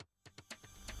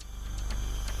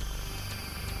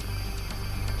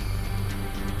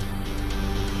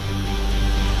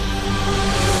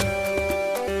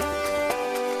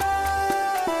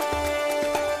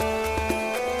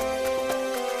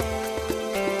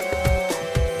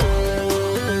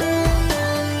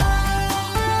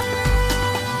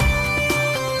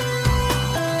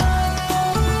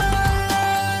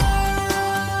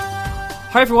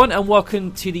Hi everyone, and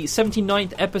welcome to the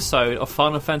 79th episode of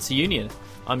Final Fantasy Union.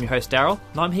 I'm your host Daryl,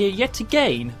 and I'm here yet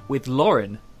again with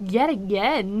Lauren. Yet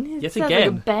again? Yet Sounds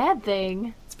again. like a bad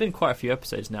thing. It's been quite a few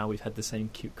episodes now. We've had the same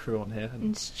cute crew on here.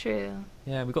 And It's true.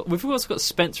 yeah, we've also got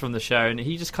Spencer on the show, and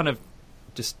he just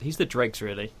he's the dregs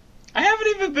really. I haven't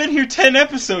even been here 10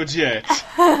 episodes yet.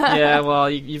 Yeah, well,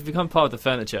 you've become part of the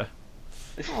furniture.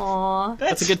 Aww.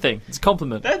 That's a good thing. It's a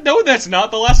compliment. No, that's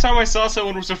not. The last time I saw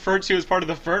someone was referred to as part of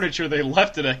the furniture, they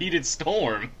left in a heated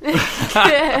storm. Are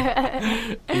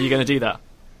you going to do that?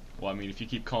 Well, I mean, if you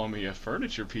keep calling me a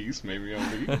furniture piece, maybe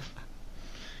I'll leave.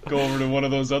 Go over to one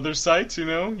of those other sites,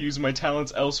 use my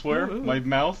talents elsewhere, my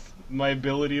mouth, my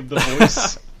ability of the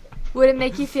voice. Would it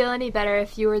make you feel any better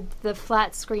if you were the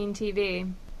flat screen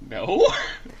TV? No.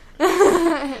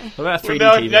 What about 3D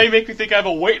Now TV? you make me think I have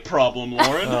a weight problem,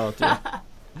 Lauren. Oh dear.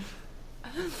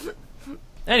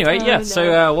 Anyway, Oh, yeah. no.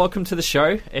 So welcome to the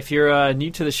show. If you're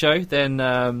new to the show, then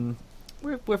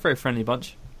we're a very friendly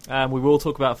bunch. We will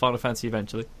talk about Final Fantasy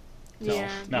eventually. Yeah.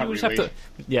 Not We really. just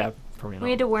yeah, probably not. We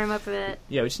need to warm up a bit.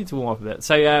 Yeah, we just need to warm up a bit.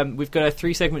 So we've got a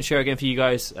 3-segment show again for you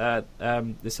guys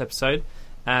this episode,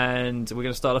 and we're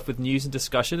going to start off with news and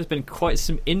discussion. There's been quite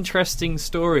some interesting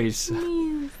stories.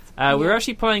 We were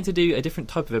actually planning to do a different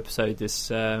type of episode this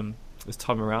time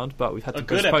around, but we've had to A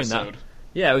good postpone episode. that.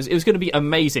 Yeah, it was going to be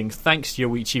amazing. Thanks,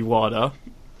 Yoichi Wada.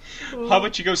 How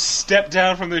about you go step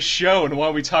down from this show and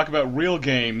while we talk about real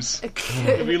games?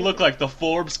 We look like the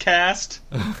Forbes cast.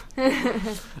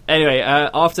 Anyway,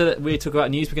 after we talk about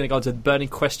news, we're going to go on to the Burning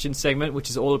Question segment, which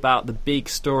is all about the big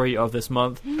story of this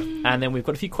month. And then we've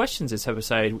got a few questions this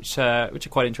episode, which are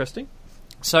quite interesting.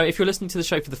 So if you're listening to the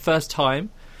show for the first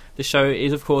time, the show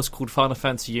is, of course, called Final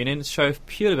Fantasy Union. It's a show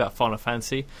purely about Final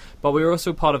Fantasy, but we're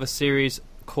also part of a series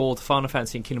called Final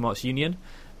Fantasy and Kingdom Hearts Union,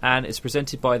 and it's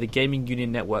presented by the Gaming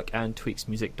Union Network and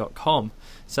TweaksMusic.com.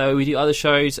 So we do other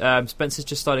shows. Spencer's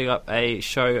just starting up a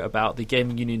show about the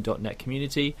GamingUnion.net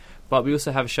community, but we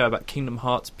also have a show about Kingdom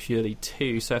Hearts purely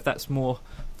too. So if that's more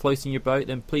floating your boat,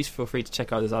 then please feel free to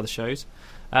check out those other shows.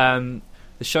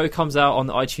 The show comes out on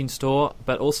the iTunes Store,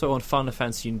 but also on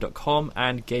FinalFantasyUnion.com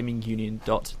and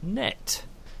GamingUnion.net.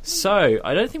 So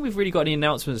I don't think we've really got any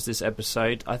announcements this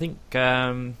episode. I think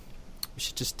we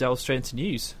should just delve straight into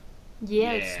news.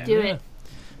 Yeah, let's do it.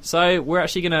 So we're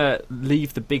actually going to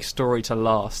leave the big story to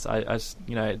last. I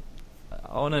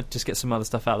want to just get some other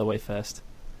stuff out of the way first.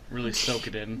 Really soak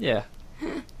it in. Yeah.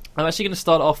 I'm actually going to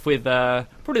start off with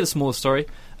probably the smallest story.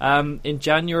 In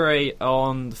January,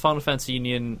 on the Final Fantasy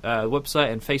Union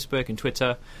website and Facebook and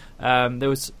Twitter, there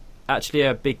was actually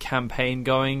a big campaign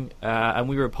going, and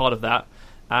we were a part of that.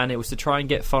 And it was to try and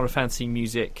get Final Fantasy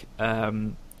music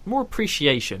more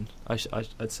appreciation,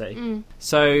 I'd say.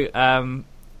 So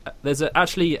there's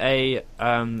actually a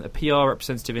PR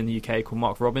representative in the UK called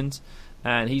Mark Robbins,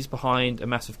 and he's behind a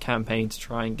massive campaign to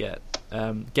try and get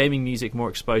gaming music more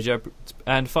exposure.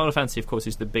 And Final Fantasy, of course,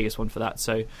 is the biggest one for that,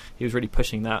 so he was really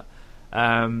pushing that.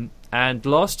 And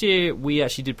last year we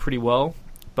actually did pretty well,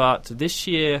 but this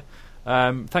year,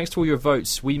 thanks to all your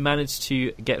votes, we managed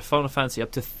to get Final Fantasy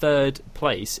up to 3rd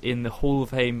place in the Hall of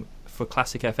Fame for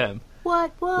Classic FM.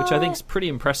 What? Which I think is pretty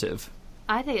impressive.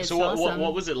 I think it's So awesome.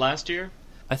 what was it last year?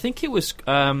 I think it was.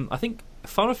 I think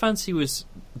Final Fantasy was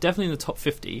definitely in the top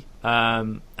 50,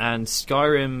 and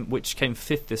Skyrim, which came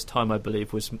 5th this time, I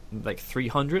believe, was like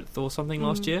 300th or something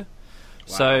last year.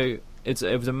 Wow. So it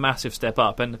was a massive step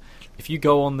up. And if you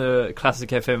go on the Classic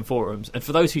FM forums, and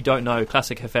for those who don't know,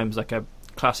 Classic FM is like a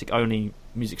classic-only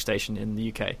music station in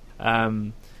the UK.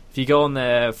 If you go on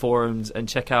their forums and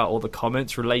check out all the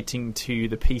comments relating to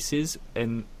the pieces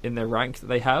in their rank that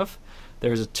they have,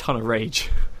 there is a ton of rage.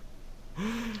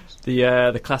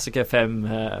 The Classic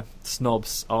FM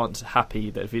snobs aren't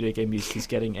happy that video game music is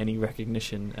getting any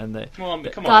recognition, and Well,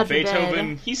 come God on, forbid.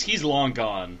 Beethoven. He's long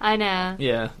gone. I know.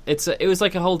 yeah, it was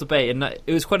like a whole debate, and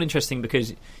it was quite interesting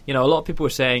because a lot of people were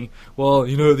saying, well,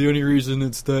 the only reason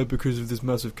it's there because of this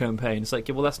massive campaign. It's like,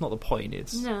 yeah, well, that's not the point.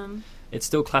 It's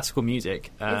still classical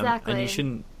music, Exactly. and you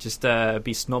shouldn't just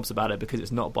be snobs about it because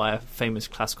it's not by a famous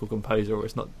classical composer or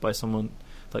it's not by someone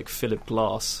like Philip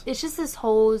Glass. It's just this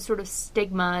whole sort of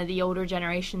stigma the older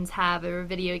generations have over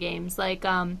video games. Like,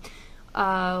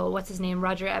 what's his name?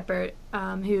 Roger Ebert,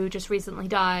 who just recently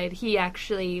died. He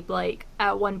actually,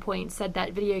 at one point said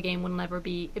that video games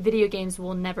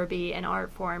will never be an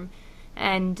art form.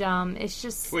 And, it's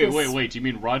just... Wait. Do you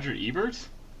mean Roger Ebert?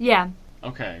 Yeah.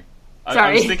 Okay.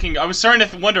 Sorry. I was starting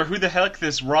to wonder who the heck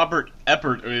this Robert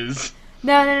Ebert is.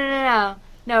 No,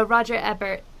 Roger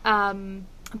Ebert.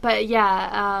 But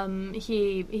yeah,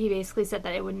 he basically said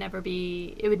that it would never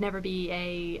be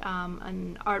a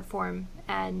an art form,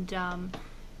 and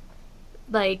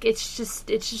Like, it's just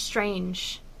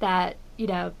strange that, you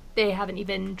know, they haven't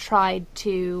even tried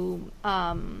to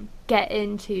get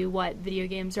into what video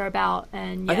games are about,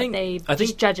 and yet they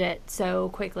just judge it so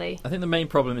quickly. I think the main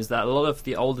problem is that a lot of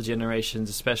the older generations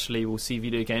especially will see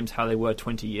video games how they were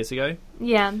 20 years ago.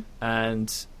 Yeah.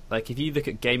 And, like, if you look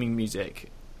at gaming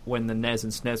music when the NES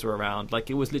and SNES were around, like,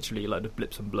 it was literally a load of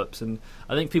blips and bloops, and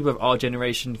I think people of our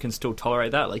generation can still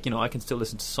tolerate that. Like, you know, I can still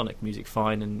listen to Sonic music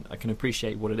fine, and I can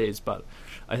appreciate what it is, but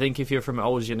I think if you're from an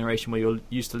older generation where you're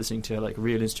used to listening to, like,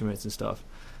 real instruments and stuff,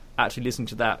 actually listening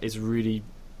to that is really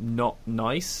not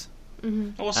nice.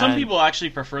 Mm-hmm. Well, some people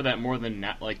actually prefer that more than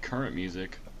like current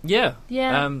music. Yeah.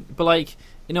 Yeah. But, like,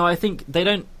 you know, I think they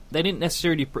didn't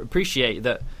necessarily appreciate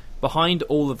that behind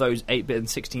all of those 8-bit and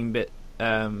 16-bit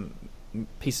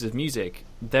pieces of music,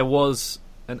 there was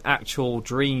an actual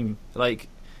dream. Like,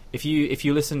 if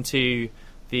you listen to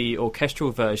the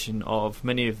orchestral version of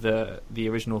many of the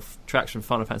original tracks from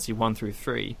Final Fantasy 1 through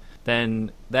 3,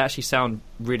 then they actually sound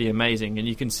really amazing, and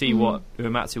you can see what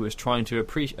Uematsu was trying to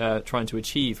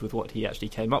achieve with what he actually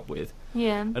came up with.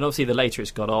 Yeah. And obviously the later it's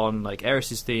got on, like,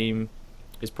 Aeris' theme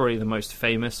is probably the most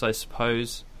famous, I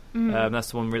suppose.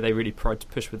 That's the one where they really tried to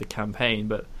push with the campaign,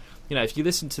 but you know, if you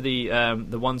listen to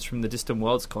the ones from the Distant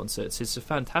Worlds concerts, it's a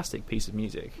fantastic piece of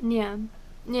music. Yeah,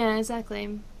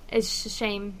 exactly. It's a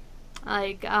shame,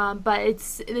 like, but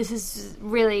this is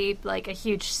really like a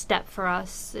huge step for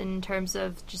us in terms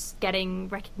of just getting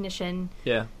recognition.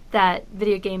 Yeah. That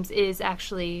video games is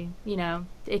actually, you know,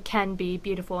 it can be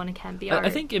beautiful and it can be art. I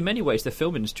think in many ways the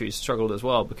film industry has struggled as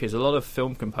well, because a lot of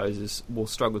film composers will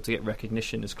struggle to get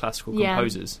recognition as classical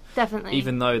composers. Definitely.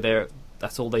 Even though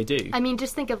that's all they do. I mean,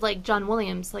 just think of, like, John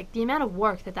Williams. Like, the amount of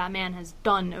work that man has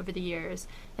done over the years.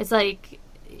 It's like,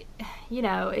 you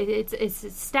know, it's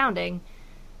astounding.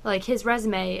 Like, his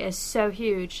resume is so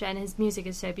huge and his music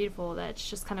is so beautiful that it's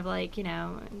just kind of like, you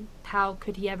know, how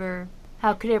could he ever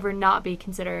not be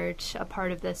considered a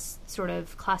part of this sort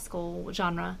of classical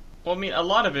genre? Well, I mean, a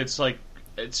lot of it's like,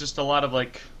 it's just a lot of,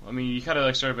 like, I mean, you kind of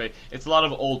like started by, it's a lot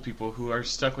of old people who are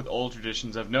stuck with old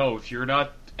traditions of, no, if you're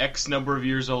not X number of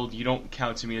years old, you don't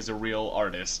count to me as a real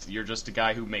artist. You're just a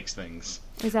guy who makes things.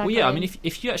 Exactly. Well, yeah, I mean,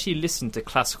 if you actually listen to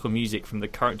classical music from the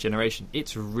current generation,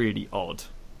 it's really odd.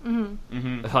 Mm-hmm.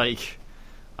 Mm-hmm. Like,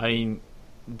 I mean,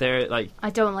 they're like... I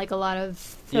don't like a lot of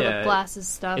Philip Glass's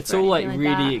stuff. It's all like really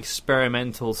that.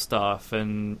 experimental stuff,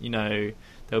 and, you know,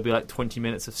 there'll be like 20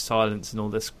 minutes of silence and all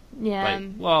this. Yeah. Like,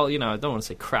 well, you know, I don't want to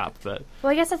say crap, but...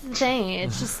 Well, I guess that's the thing.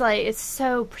 It's just like, it's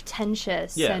so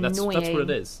pretentious and annoying. That's what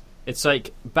it is. It's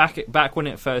like, back when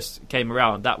it first came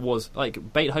around, that was,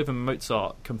 like, Beethoven and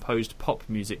Mozart composed pop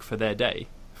music for their day.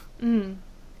 Mm.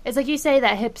 It's like you say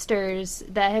that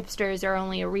hipsters are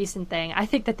only a recent thing. I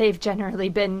think that they've generally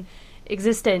been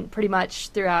existent pretty much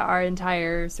throughout our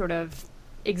entire sort of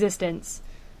existence.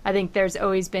 I think there's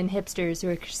always been hipsters who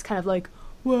are just kind of like,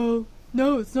 well,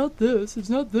 no, it's not this, it's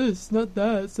not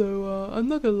that, so I'm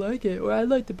not gonna like it, or I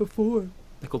liked it before.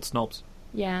 They're called snobs.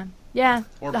 Yeah.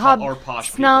 Or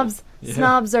posh snobs. people. Yeah.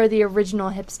 Snobs are the original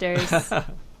hipsters.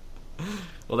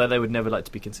 Although they would never like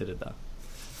to be considered that.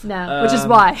 No, which is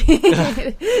why.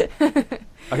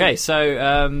 Okay,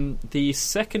 so the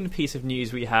second piece of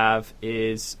news we have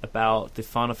is about the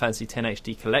Final Fantasy X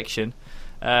HD collection.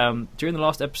 During the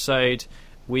last episode,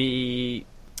 it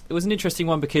was an interesting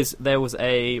one because there was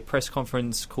a press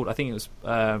conference called, I think it was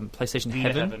PlayStation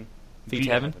Heaven.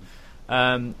 Vita Heaven.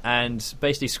 And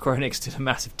basically Square Enix did a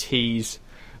massive tease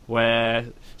where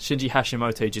Shinji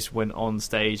Hashimoto just went on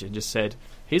stage and just said,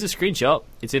 here's a screenshot,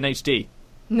 it's in HD.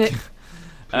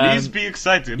 Please be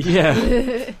excited.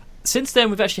 Yeah. Since then,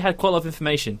 we've actually had quite a lot of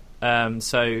information.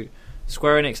 So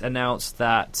Square Enix announced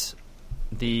that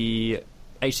the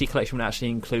HD collection would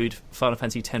actually include Final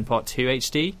Fantasy X Part 2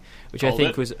 HD, which I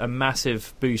think was a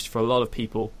massive boost for a lot of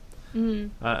people.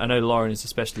 I know Lauren is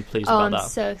especially pleased about that. I'm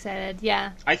so excited.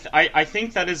 Yeah. I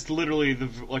think that is literally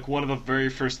one of the very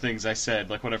first things I said,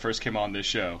 like when I first came on this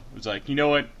show. It was like, you know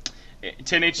what,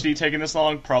 10 HD taking this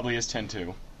long probably is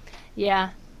 10.2.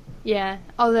 Yeah.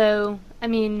 Although, I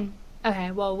mean,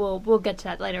 okay, well, we'll get to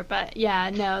that later. But yeah,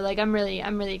 no, like I'm really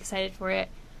excited for it,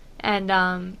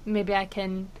 and maybe I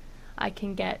can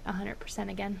get 100%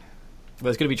 again. Well,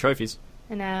 there's going to be trophies.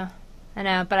 I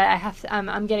know, but I have to.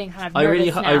 I'm getting kind of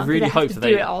nervous now. I really hope that that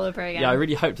they do it all over again. Yeah, I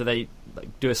really hope that they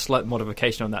do a slight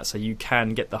modification on that so you can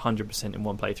get the 100% in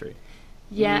one playthrough.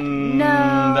 Yeah,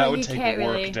 no, that would you take can't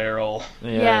work, really. Daryl.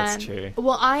 Yeah, that's true.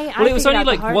 Well, it was only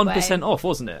like 1% off,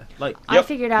 wasn't it? Like I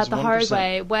figured out the hard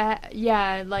way. Where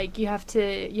like you have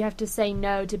to say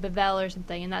no to Bevel or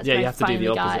something, and that's when you I have to do the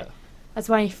finally opposite. That's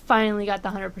when I finally got the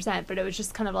 100%. But it was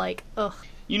just kind of like, ugh.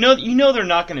 You know they're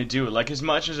not going to do it. Like, as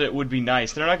much as it would be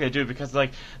nice, they're not going to do it because,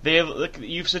 like, they have, like,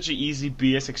 you have such an easy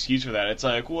BS excuse for that. It's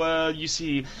like, well, you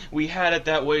see, we had it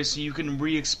that way so you can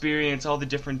re-experience all the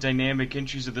different dynamic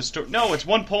entries of the story. No, it's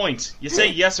 1 point. You say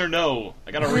yes or no.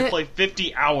 I got to replay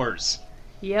 50 hours.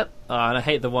 Yep. And I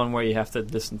hate the one where you have to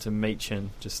listen to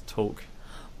Machen just talk.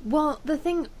 Well, the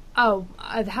thing... how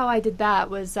I did that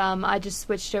was I just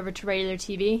switched over to regular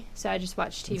TV. So I just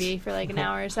watched TV for like an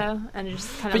hour or so. And just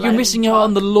kind of. But you're missing out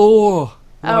on the lore.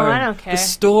 Oh, I don't care. The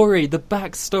story, the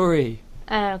backstory.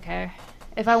 I don't care.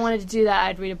 If I wanted to do that,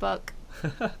 I'd read a book.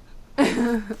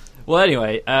 Well,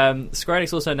 anyway, Square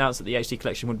Enix also announced that the HD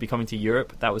collection would be coming to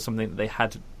Europe. That was something that they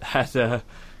had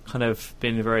kind of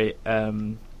been very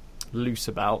loose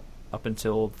about up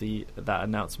until that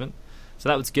announcement. So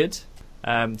that was good.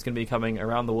 It's going to be coming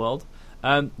around the world.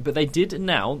 But they did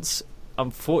announce,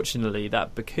 unfortunately,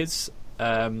 that because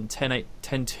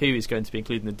 10.2 is going to be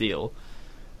included in the deal,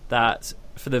 that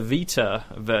for the Vita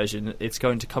version, it's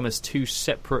going to come as 2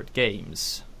 separate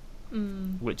games,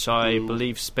 which I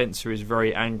believe Spencer is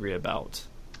very angry about.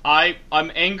 I'm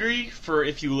angry for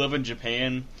if you live in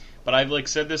Japan, but I've like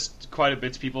said this quite a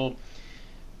bit to people.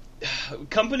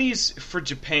 Companies for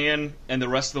Japan and the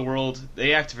rest of the world,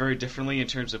 they act very differently in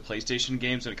terms of PlayStation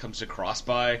games when it comes to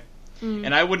cross-buy.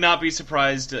 And I would not be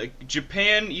surprised.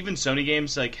 Japan, even Sony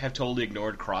games, like have totally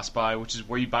ignored cross-buy, which is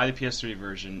where you buy the PS3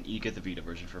 version, you get the Vita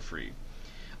version for free.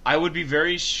 I would be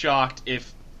very shocked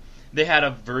if they had a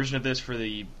version of this for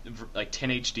the like 10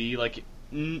 HD, like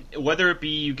whether it be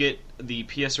you get the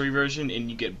PS3 version and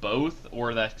you get both,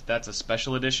 or that's a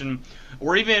special edition,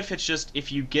 or even if it's just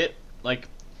if you get like.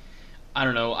 I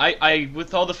don't know. I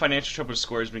with all the financial trouble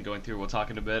Square's been going through, we'll talk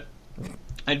in a bit.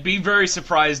 I'd be very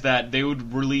surprised that they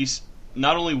would release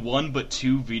not only 1 but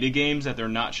 2 Vita games that they're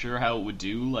not sure how it would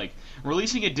do. Like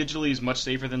releasing it digitally is much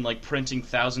safer than like printing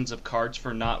thousands of cards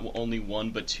for not only 1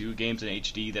 but 2 games in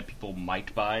HD that people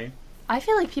might buy. I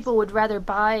feel like people would rather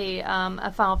buy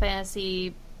a Final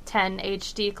Fantasy X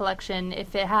HD collection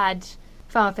if it had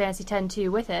Final Fantasy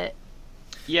X-2 with it.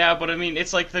 Yeah, but I mean,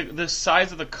 it's like the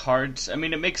size of the cards. I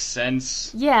mean, it makes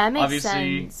sense. Yeah, it makes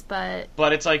obviously, sense, but...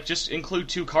 But it's like, just include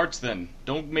 2 cards then.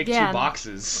 Don't make 2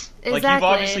 boxes. Exactly. Like, you've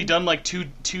obviously done like two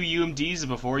UMDs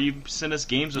before. You've sent us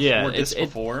games with 4 discs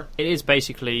before. It is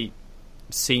basically...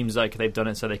 seems like they've done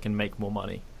it so they can make more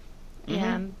money.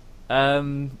 Yeah.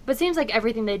 But it seems like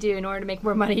everything they do in order to make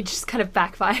more money just kind of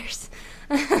backfires.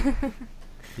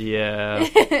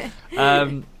 Yeah.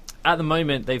 At the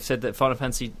moment, they've said that the Final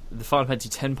Fantasy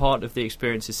X part of the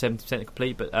experience is 70%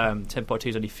 complete, but 10 Part 2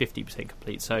 is only 50%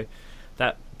 complete. So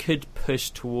that could push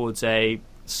towards a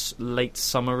late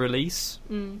summer release.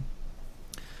 Well,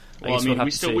 I mean,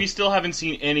 we still haven't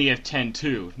seen any of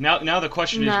 10.2. Now the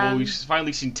question is, well, we've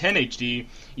finally seen 10 HD.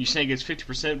 You're saying it's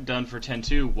 50% done for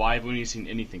 10.2. Why haven't we seen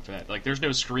anything for that? Like, there's no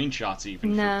screenshots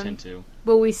even for 10.2.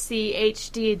 Will we see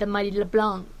HD, the Mighty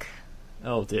LeBlanc?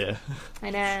 Oh dear.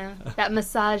 I know. That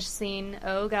massage scene.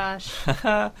 Oh gosh.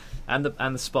 and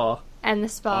the spa. And the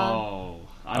spa. Oh.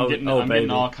 I'm getting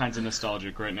all kinds of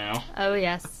nostalgic right now. Oh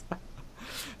yes.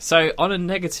 So on a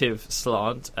negative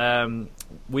slant,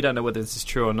 we don't know whether this is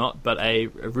true or not, but a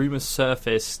rumour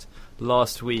surfaced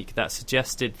last week that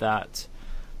suggested that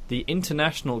the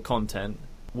international content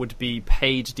would be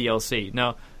paid DLC.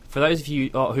 Now, for those of you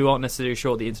who aren't necessarily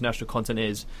sure what the international content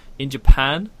is, in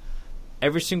Japan,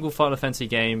 every single Final Fantasy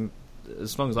game,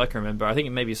 as long as I can remember, I think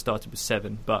it maybe started with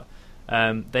 7, but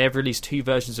they have released 2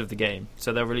 versions of the game.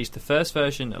 So they'll release the first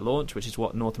version at launch, which is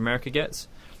what North America gets,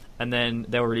 and then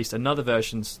they'll release another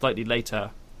version slightly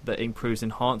later that improves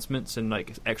enhancements and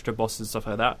like extra bosses and stuff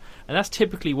like that. And that's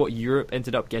typically what Europe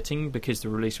ended up getting because the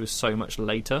release was so much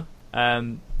later.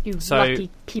 Lucky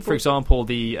people. For example,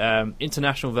 the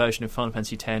international version of Final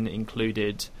Fantasy X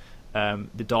included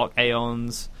the Dark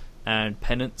Aeons and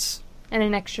Penance. And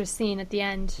an extra scene at the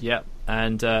end. Yeah,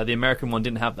 and the American one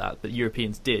didn't have that, but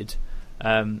Europeans did.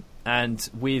 And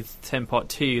with 10 Part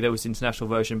 2, there was the international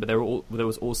version, but there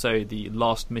was also the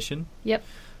last mission. Yep.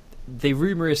 The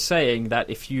rumour is saying that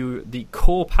the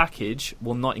core package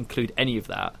will not include any of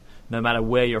that, no matter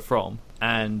where you're from.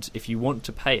 And if you want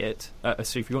to pay it,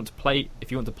 if you want to play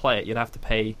it, you'd have to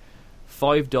pay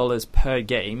 $5 per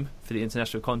game for the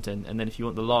international content, and then if you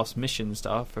want the last mission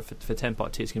stuff for 10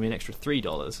 Part 2, it's going to be an extra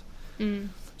 $3.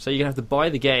 So you're going to have to buy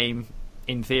the game,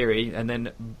 in theory, and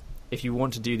then if you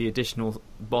want to do the additional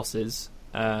bosses,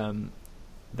 then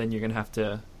you're going to have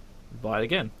to buy it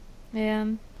again. Yeah.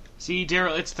 See,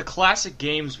 Daryl, it's the classic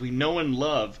games we know and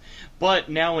love, but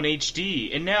now in HD,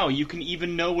 and now you can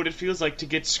even know what it feels like to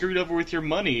get screwed over with your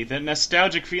money. That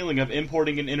nostalgic feeling of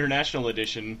importing an international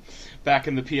edition back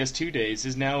in the PS2 days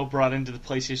is now brought into the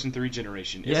PlayStation 3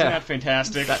 generation. Isn't that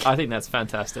fantastic? I think that's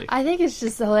fantastic. I think it's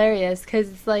just hilarious because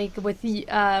it's like with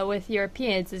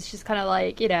Europeans, it's just kind of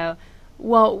like, you know,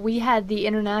 well, we had the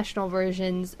international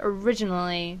versions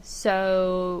originally,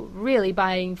 so really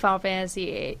buying Final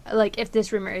Fantasy, like if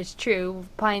this rumor is true,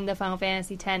 buying the Final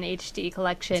Fantasy X HD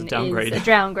collection is a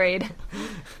downgrade.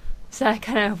 So that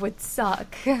kind of would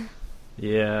suck.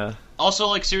 Yeah. Also,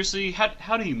 like, seriously,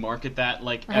 how do you market that,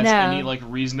 like, as any, like,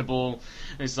 reasonable...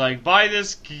 It's like, buy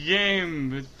this game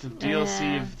with the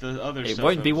DLC of the other stuff. It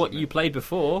won't be what you played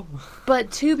before.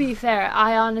 But to be fair,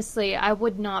 I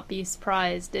would not be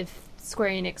surprised if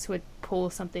Square Enix would pull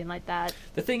something like that.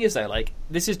 The thing is, though, like,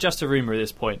 this is just a rumor at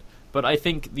this point, but I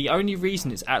think the only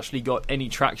reason it's actually got any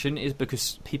traction is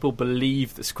because people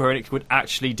believe that Square Enix would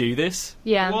actually do this.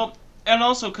 Yeah. Well, and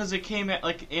also because it came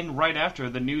right after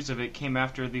the news of it came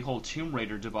after the whole Tomb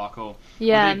Raider debacle.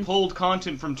 Yeah. Where they pulled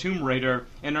content from Tomb Raider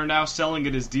and are now selling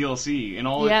it as DLC, and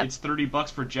it's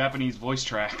 $30 for Japanese voice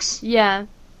tracks. Yeah.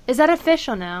 Is that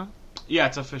official now? Yeah,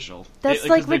 it's official. That's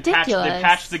ridiculous. They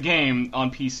patched the game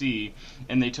on PC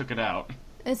and they took it out.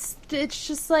 It's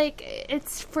just like,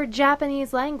 it's for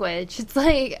Japanese language. It's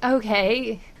like,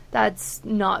 okay, that's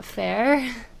not fair.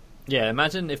 Yeah,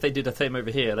 imagine if they did a thing over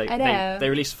here. Like, I know. They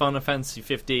released Final Fantasy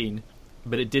 15,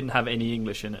 but it didn't have any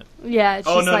English in it. Yeah, it's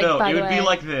just no. It would be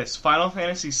like this. Final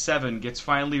Fantasy 7 gets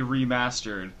finally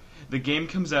remastered. The game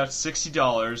comes out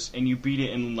 $60 and you beat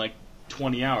it in like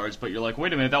 20 hours, but you're like,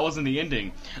 wait a minute, that wasn't the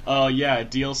ending. Yeah,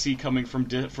 DLC coming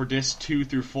for disc 2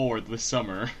 through 4 this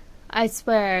summer. I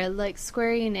swear, like,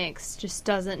 Square Enix just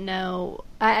doesn't know.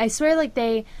 I swear, like,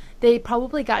 they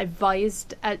probably got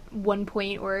advised at one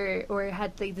point or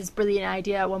had, like, this brilliant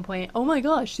idea at one point. Oh my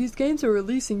gosh, these games are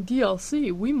releasing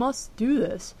DLC. We must do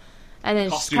this. And then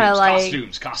it's just kind of like...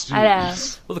 Costumes. I know.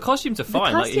 Well, the costumes are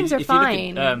fine. The costumes like, are fine. If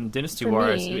you look at Dynasty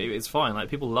Warriors, it's fine. Like,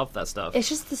 people love that stuff. It's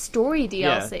just the story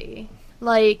DLC. Yeah.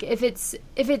 Like, if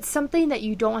it's something that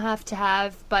you don't have to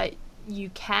have, but you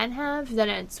can have, then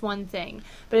it's one thing.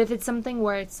 But if it's something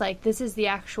where it's like, this is the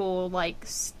actual, like,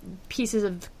 pieces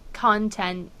of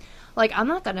content, like, I'm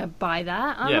not gonna buy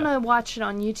that. I'm gonna watch it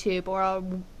on YouTube, or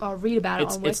I'll read about it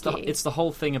on Wiki. It's the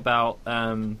whole thing about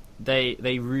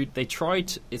they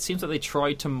tried. It seems like they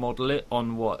tried to model it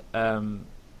on what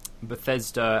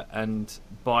Bethesda and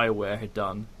BioWare had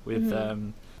done with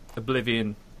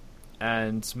Oblivion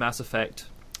and Mass Effect,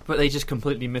 but they just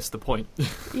completely missed the point.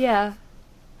 Yeah.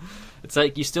 It's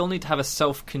like, you still need to have a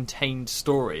self-contained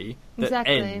story that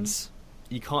ends.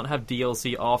 You can't have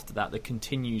DLC after that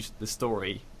continues the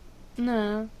story.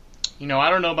 No. You know,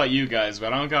 I don't know about you guys,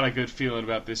 but I don't got a good feeling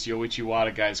about this Yoichi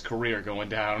Wada guy's career going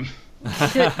down.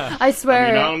 I swear.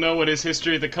 I mean, I don't know what his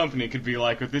history of the company could be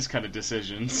like with this kind of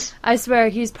decisions. I swear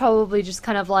he's probably just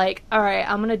kind of like, alright,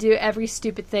 I'm gonna do every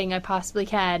stupid thing I possibly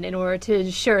can in order to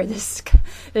ensure this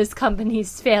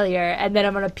company's failure, and then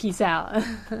I'm gonna peace out.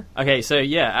 Okay, so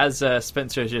yeah, as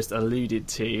Spencer has just alluded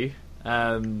to...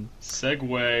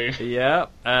 Segue. Yeah.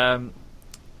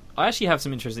 I actually have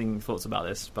some interesting thoughts about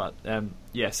this, but so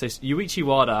Yoichi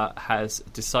Wada has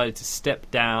decided to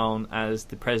step down as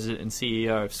the president and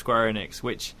CEO of Square Enix,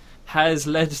 which has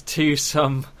led to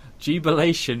some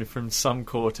jubilation from some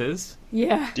quarters.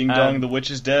 Yeah. Ding dong, the witch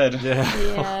is dead.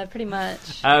 Yeah, pretty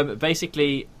much.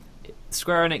 Basically,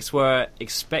 Square Enix were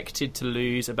expected to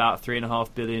lose about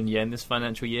 3.5 billion yen this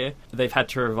financial year. They've had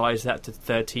to revise that to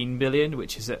 13 billion,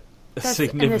 which is a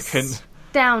significant... An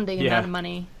astounding amount of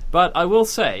money. But I will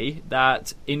say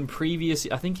that in previous...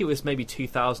 I think it was maybe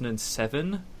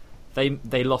 2007,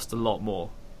 they lost a lot more.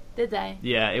 Did they?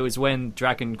 Yeah, it was when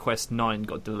Dragon Quest IX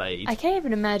got delayed. I can't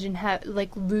even imagine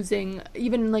losing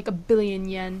even like 1 billion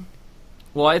yen.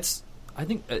 Well, I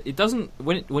think it doesn't...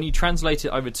 When you translate it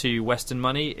over to Western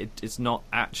money, it's not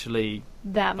actually...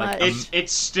 that much.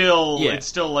 It's still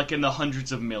like in the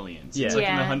hundreds of millions. Yeah. It's like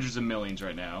in the hundreds of millions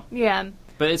right now. Yeah.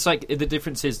 But it's like, the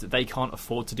difference is that they can't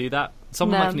afford to do that.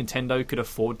 Someone like Nintendo could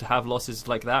afford to have losses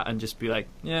like that and just be like,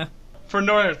 yeah. For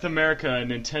North America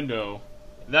and Nintendo,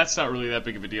 that's not really that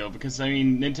big of a deal, because, I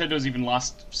mean, Nintendo's even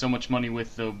lost so much money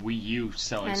with the Wii U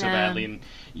selling so badly, and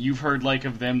you've heard, like,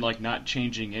 of them, like, not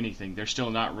changing anything. They're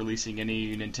still not releasing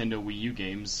any Nintendo Wii U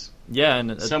games. Yeah, and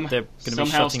they're going to be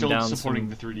shutting down supporting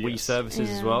some the 3DS. Wii services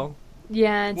as well.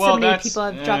 Yeah, and so many people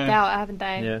have dropped out, haven't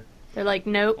they? Yeah. They're like,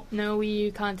 nope, no Wii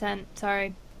U content,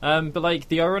 sorry. But, like,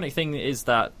 the ironic thing is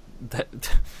that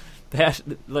they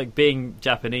actually, like, being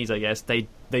Japanese, I guess, they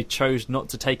they chose not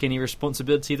to take any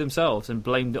responsibility themselves and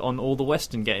blamed it on all the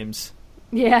Western games.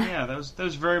 Yeah. Yeah, that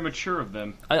was very mature of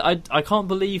them. I can't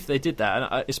believe they did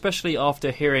that, and especially after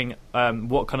hearing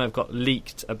what kind of got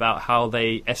leaked about how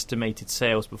they estimated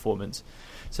sales performance.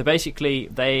 So basically,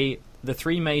 the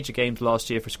three major games last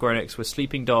year for Square Enix were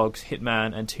Sleeping Dogs,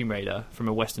 Hitman, and Tomb Raider from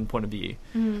a Western point of view.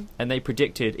 Mm. And they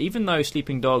predicted, even though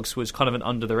Sleeping Dogs was kind of an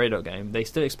under-the-radar game, they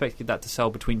still expected that to sell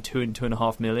between 2 and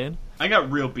 2.5 million. I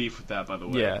got real beef with that, by the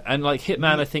way. Yeah, and like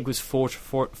Hitman, I think was 4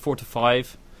 to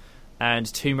 5. And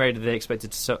Tomb Raider, they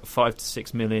expected to sell 5 to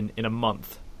 6 million in a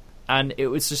month. And it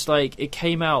was just like, it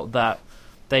came out that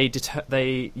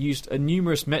they used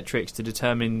numerous metrics to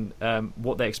determine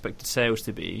what they expected sales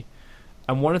to be.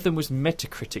 And one of them was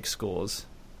Metacritic scores.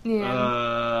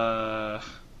 Yeah.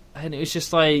 And it was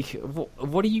just like,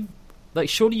 what do you... Like,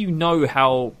 surely you know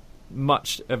how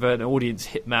much of an audience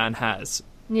Hitman has.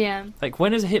 Yeah. Like,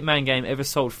 when has a Hitman game ever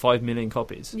sold 5 million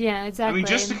copies? Yeah, exactly. I mean,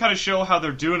 just to kind of show how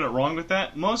they're doing it wrong with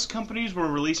that, most companies will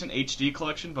release an HD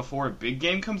collection before a big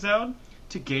game comes out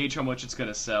to gauge how much it's going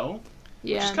to sell.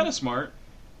 Yeah. Which is kind of smart.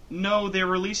 No, they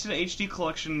released an HD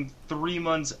collection 3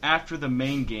 months after the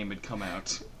main game had come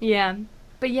out. Yeah.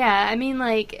 But yeah, I mean,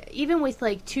 like, even with,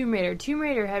 like, Tomb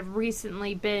Raider had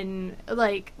recently been,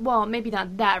 like, well, maybe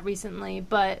not that recently,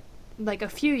 but, like, a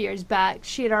few years back,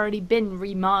 she had already been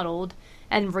remodeled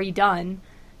and redone,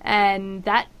 and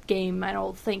that game I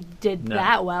don't think did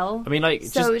that well. I mean, like,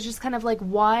 so it was just kind of like,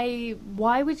 why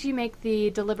would you make the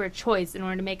deliberate choice in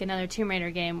order to make another Tomb Raider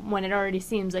game when it already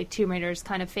seems like Tomb Raider is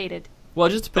kind of faded? Well,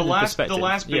 just to put it in perspective, the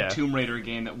last big Tomb Raider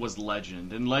game that was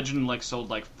Legend, and Legend like sold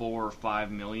like 4 or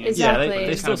 5 million. Exactly. Yeah,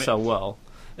 they still sell well.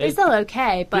 They're still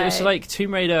okay, but it's like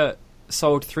Tomb Raider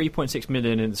sold 3.6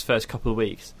 million in its first couple of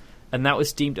weeks, and that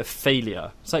was deemed a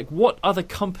failure. It's like, what other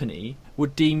company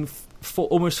would deem for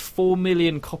almost 4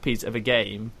 million copies of a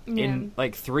game in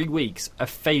like 3 weeks a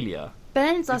failure? But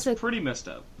then it's also pretty messed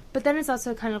up. But then it's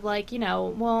also kind of like, you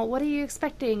know, well, what are you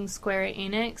expecting, Square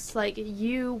Enix? Like,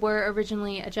 you were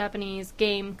originally a Japanese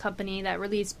game company that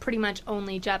released pretty much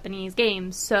only Japanese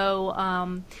games.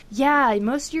 So, yeah,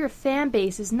 most of your fan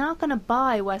base is not going to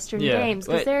buy Western games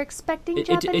because they're expecting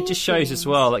Japanese It just shows games. as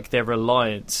well, like, their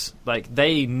reliance. Like,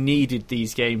 they needed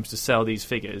these games to sell these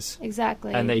figures.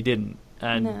 Exactly. And they didn't.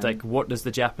 And, like, what does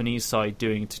the Japanese side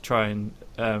doing to try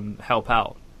and help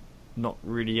out? Not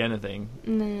really anything.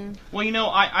 No. Well, you know,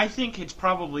 I think it's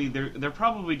probably they're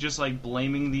probably just like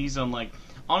blaming these on like,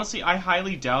 honestly, I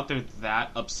highly doubt they're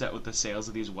that upset with the sales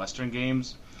of these Western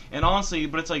games. And honestly,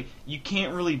 but it's like you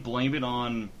can't really blame it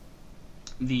on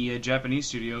the Japanese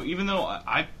studio, even though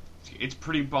it's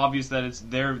pretty obvious that it's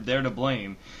they're to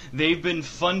blame. They've been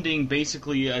funding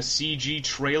basically a CG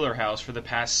trailer house for the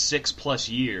past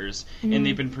 6+ years, and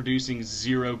they've been producing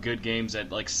 0 good games that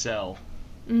like sell.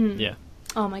 Yeah.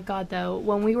 Oh my god, though,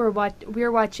 when we were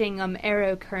watching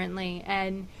Arrow currently,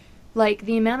 and like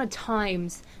the amount of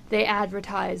times they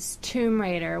advertise Tomb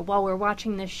Raider while we're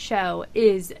watching this show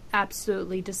is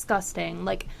absolutely disgusting.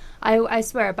 Like, I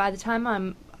swear, by the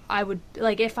time I would,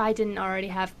 like, if I didn't already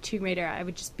have Tomb Raider, I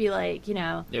would just be like, you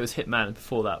know... It was Hitman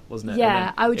before that, wasn't it?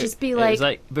 Yeah, I would just be like... It was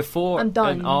like, before I'm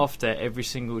done. and after every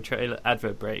single trailer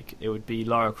advert break, it would be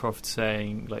Lara Croft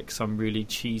saying, like, some really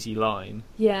cheesy line.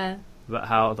 Yeah. About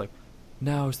how, like,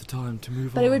 now is the time to move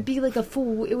on. But it would be like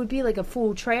a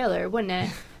full trailer, wouldn't it?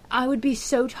 I would be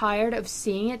so tired of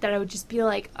seeing it that I would just be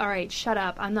like, alright, shut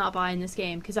up, I'm not buying this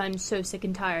game, because I'm so sick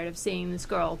and tired of seeing this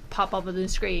girl pop up on the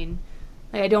screen.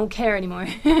 Like, I don't care anymore.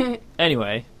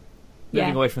 Anyway,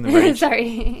 moving away from the rage.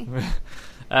 Sorry.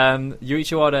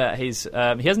 Yuichi Wada, he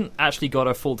hasn't actually got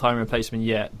a full-time replacement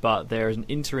yet, but there is an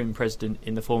interim president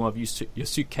in the form of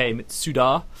Yosuke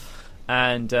Mitsuda,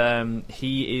 and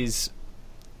he is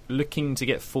looking to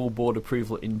get full board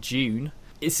approval in June.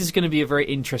 This is going to be a very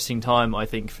interesting time, I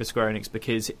think, for Square Enix,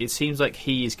 because it seems like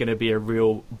he is going to be a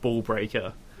real ball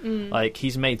breaker. Like,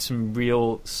 he's made some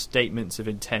real statements of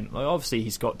intent. Like, obviously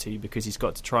he's got to, because he's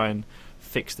got to try and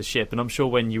fix the ship. And I'm sure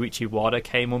when Yuichi Wada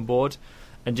came on board,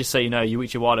 and just so you know,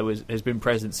 Yuichi Wada has been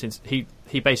present since he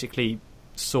basically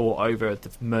saw over the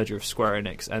merger of Square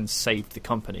Enix and saved the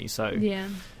company. So,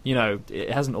 you know,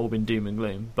 it hasn't all been doom and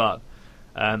gloom, but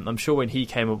I'm sure when he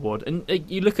came aboard, and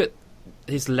you look at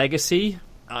his legacy,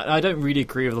 I don't really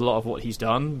agree with a lot of what he's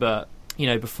done, but, you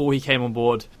know, before he came on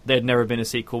board, there'd never been a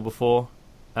sequel before,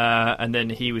 and then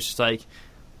he was just like,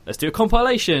 let's do a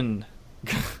compilation,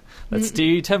 let's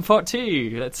do 10 Part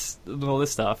 2, let's do all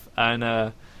this stuff,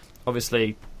 and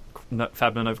obviously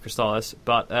Fabula Nova Crystallis,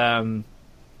 but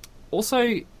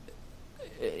also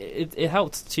it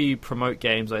helped to promote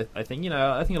games. I think a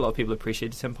lot of people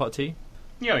appreciated 10 Part 2.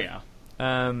 Yeah.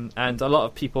 And a lot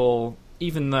of people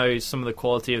even though some of the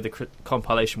quality of the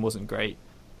compilation wasn't great,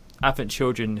 Advent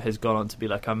Children has gone on to be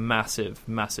like a massive,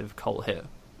 massive cult hit.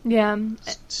 Yeah.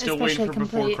 Still waiting for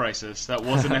Before Crisis. That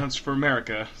was announced for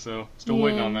America, so still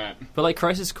waiting on that. But like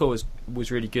Crisis Core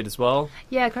was really good as well.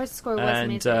 Yeah, Crisis Core was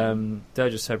amazing. And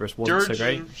Dirge of Cerberus wasn't so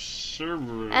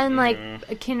great. And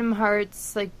like Kingdom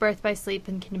Hearts, like Birth by Sleep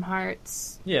and Kingdom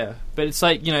Hearts. Yeah, but it's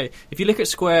like, you know, if you look at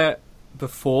Square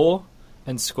before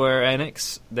and Square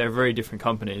Enix, they're very different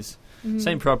companies. Mm-hmm.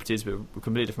 Same properties, but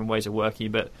completely different ways of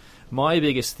working. But my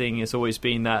biggest thing has always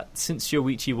been that since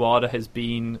Yoichi Wada has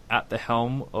been at the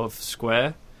helm of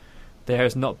Square, there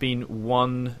has not been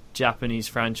one Japanese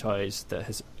franchise that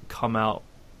has come out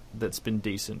that's been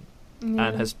decent and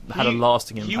has had a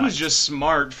lasting impact. He was just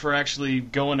smart for actually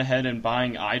going ahead and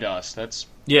buying Eidos. That's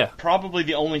probably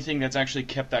the only thing that's actually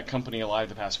kept that company alive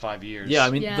the past 5 years. Yeah, I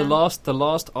mean, the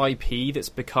last IP that's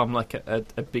become like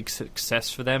a big success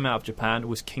for them out of Japan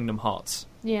was Kingdom Hearts.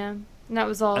 Yeah, and that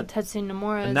was all Tetsuya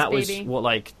Nomura's and that baby. was,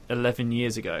 like, 11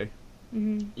 years ago.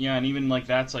 Mm-hmm. Yeah, and even like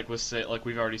that's like like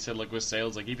we've already said, like with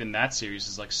sales, like even that series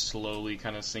is like slowly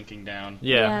kind of sinking down.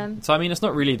 Yeah. So I mean, it's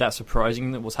not really that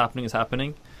surprising that what's happening is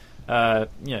happening. But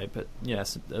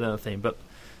it's another thing. But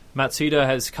Matsuda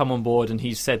has come on board and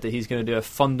he's said that he's going to do a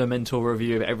fundamental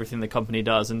review of everything the company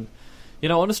does. And you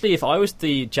know, honestly, if I was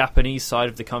the Japanese side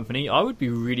of the company, I would be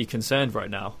really concerned right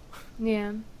now.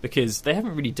 Yeah. Because they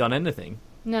haven't really done anything.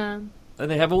 No. And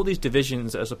they have all these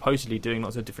divisions that are supposedly doing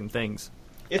lots of different things.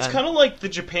 It's kind of like the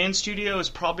Japan studio is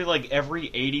probably like every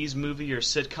 80s movie or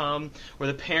sitcom where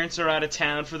the parents are out of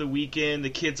town for the weekend, the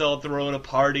kids all throwing a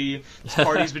party, this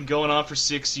party's been going on for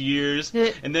 6 years,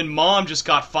 and then mom just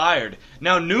got fired.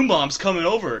 Now new mom's coming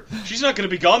over. She's not going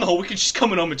to be gone the whole weekend, she's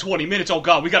coming home in 20 minutes. Oh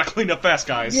god, we got to clean up fast,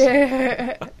 guys.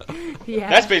 Yeah.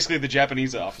 That's basically the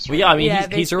Japanese office. Right? Well, yeah, I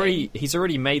mean, he's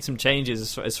already made some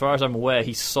changes. As far as I'm aware,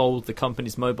 he sold the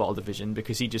company's mobile division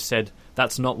because he just said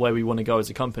that's not where we want to go as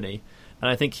a company. And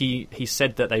I think he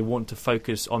said that they want to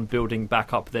focus on building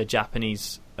back up their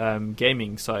Japanese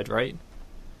gaming side, right?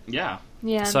 Yeah.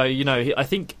 Yeah. So, you know, I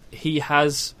think he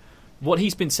has... What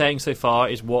he's been saying so far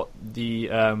is what the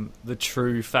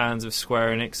true fans of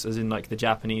Square Enix, as in like the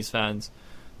Japanese fans,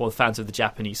 or the fans of the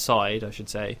Japanese side, I should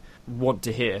say, want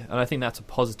to hear. And I think that's a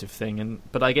positive thing.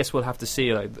 But I guess we'll have to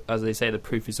see, like, as they say, the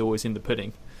proof is always in the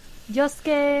pudding.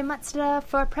 Yosuke Matsuda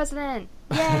for president!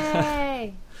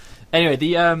 Yay! Anyway,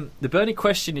 the burning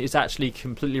question is actually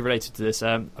completely related to this.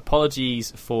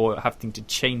 Apologies for having to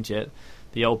change it.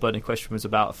 The old burning question was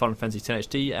about Final Fantasy X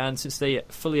HD, and since they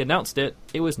fully announced it,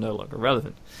 it was no longer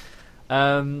relevant.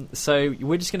 So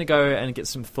we're just going to go and get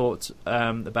some thoughts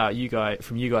about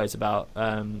from you guys about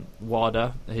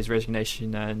Wada, his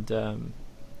resignation, and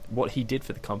what he did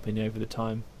for the company over the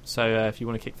time. So if you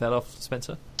want to kick that off,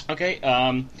 Spencer. Okay.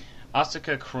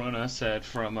 Asuka Corona said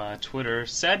from Twitter,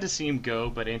 sad to see him go,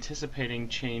 but anticipating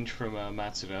change from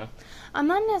Matsuda. I'm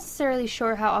not necessarily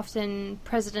sure how often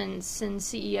presidents and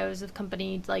CEOs of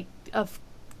companies, like of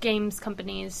games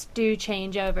companies, do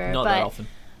change over. Not that often.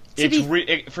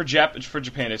 For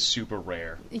Japan, it's super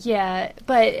rare. Yeah,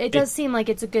 but it does seem like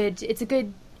it's a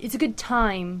good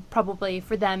time probably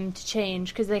for them to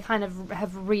change because they kind of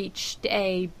have reached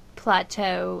a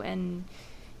plateau and.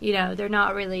 You know, they're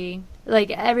not really... Like,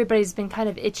 everybody's been kind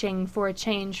of itching for a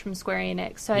change from Square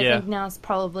Enix, so I think now's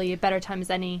probably a better time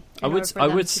as any. I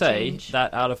would say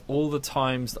that out of all the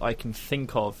times that I can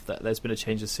think of that there's been a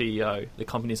change of CEO, the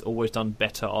company's always done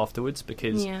better afterwards,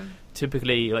 because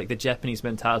typically, like, the Japanese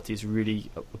mentality is really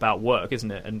about work,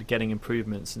 isn't it? And getting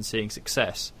improvements and seeing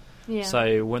success. Yeah.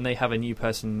 So when they have a new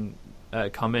person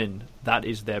come in, that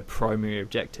is their primary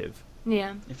objective.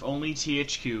 Yeah. If only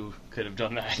THQ could have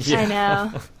done that. Yeah. I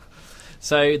know.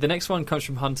 So the next one comes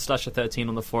from Hunter/13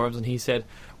 on the forums, and he said,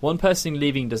 one person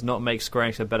leaving does not make Square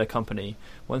Enix a better company.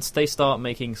 Once they start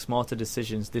making smarter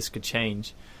decisions, this could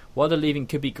change. Wada leaving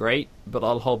could be great, but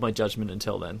I'll hold my judgment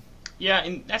until then. Yeah,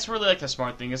 and that's really like the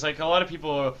smart thing. It's like a lot of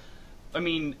people... I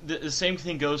mean, the same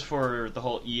thing goes for the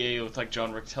whole EA with like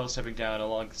John Riccitelli stepping down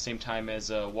along the same time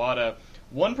as Wada.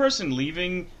 One person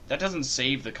leaving, that doesn't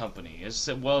save the company. It's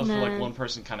for like one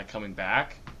person kind of coming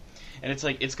back. And it's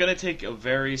like, it's going to take a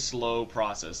very slow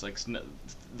process. Like,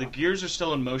 the gears are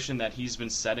still in motion that he's been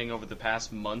setting over the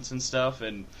past months and stuff.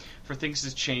 And for things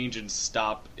to change and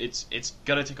stop, it's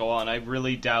going to take a while. And I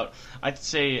really doubt, I'd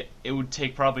say it would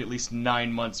take probably at least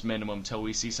 9 months minimum till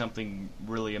we see something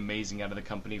really amazing out of the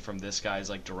company from this guy's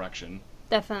like direction.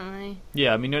 Definitely.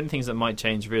 Yeah, I mean, the only things that might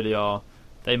change really are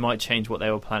they might change what they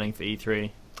were planning for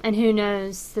E3. And who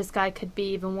knows, this guy could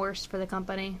be even worse for the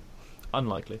company.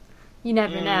 Unlikely. You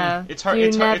never know. It's hard. You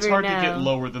It's hard to never get know.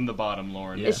 lower than the bottom,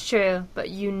 Lauren. Yeah. It's true, but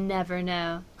you never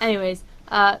know. Anyways,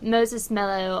 Moses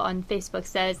Mello on Facebook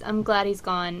says, I'm glad he's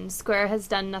gone. Square has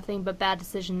done nothing but bad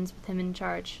decisions with him in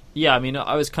charge. Yeah, I mean,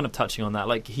 I was kind of touching on that.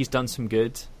 Like, he's done some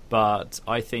good, but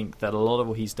I think that a lot of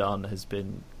what he's done has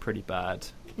been pretty bad.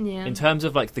 Yeah. In terms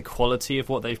of, like, the quality of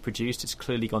what they've produced, it's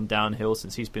clearly gone downhill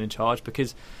since he's been in charge,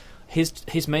 because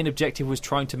his main objective was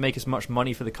trying to make as much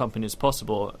money for the company as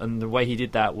possible, and the way he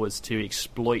did that was to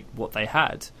exploit what they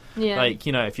had. Yeah. Like,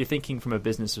 you know, if you're thinking from a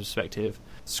business perspective,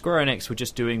 Square Enix were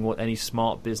just doing what any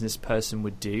smart business person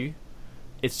would do.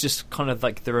 It's just kind of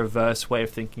like the reverse way of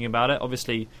thinking about it.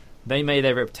 Obviously, they made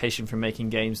their reputation for making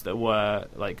games that were,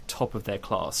 like, top of their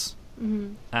class.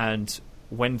 Mm-hmm. And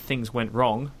when things went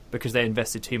wrong, because they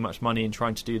invested too much money in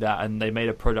trying to do that, and they made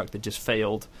a product that just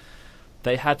failed,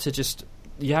 they had to just...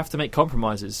 You have to make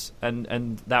compromises,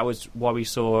 and that was why we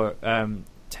saw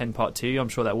 10 Part 2. I'm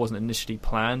sure that wasn't initially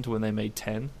planned when they made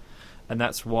 10, and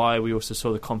that's why we also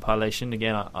saw the compilation.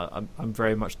 Again, I'm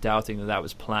very much doubting that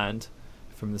was planned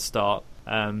from the start,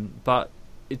 but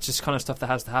it's just kind of stuff that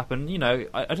has to happen. You know,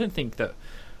 I don't think that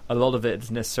a lot of it has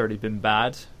necessarily been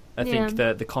bad. I think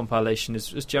that the compilation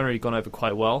has generally gone over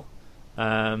quite well,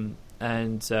 and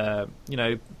you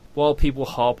know, while people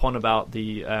harp on about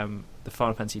the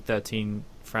Final Fantasy 13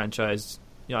 franchise,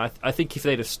 you know, I think if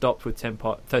they'd have stopped with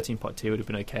 13 Part 2, it would have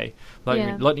been okay.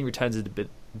 Lightning Returns is a bit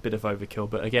of overkill,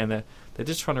 but again, they're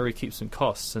just trying to recoup some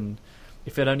costs, and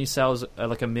if it only sells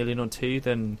like 1 million or 2,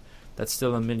 then that's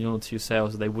still 1 million or 2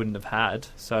 sales that they wouldn't have had.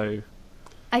 So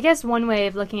I guess one way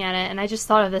of looking at it, and I just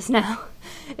thought of this now,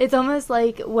 it's almost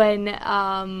like when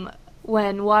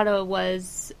Wado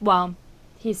was, well,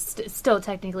 he's still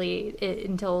technically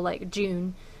until like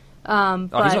June.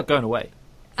 But he's not going away.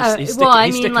 He's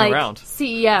sticking like around.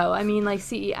 CEO. I mean, like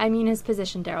CEO. I mean his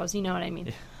position, Daryl's. You know what I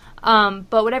mean. Yeah.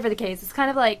 But whatever the case, it's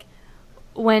kind of like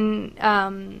when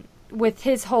with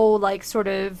his whole like sort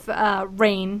of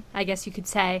reign, I guess you could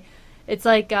say. It's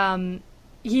like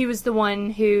he was the one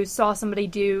who saw somebody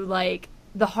do like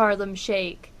the Harlem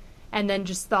Shake, and then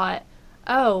just thought,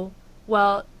 oh,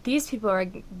 well, these people are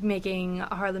making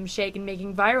a Harlem Shake and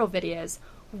making viral videos.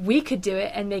 We could do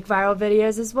it and make viral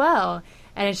videos as well.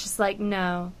 And it's just like,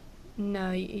 no,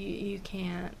 you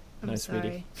can't. I'm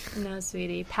sorry. Sweetie. No,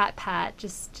 sweetie. Pat,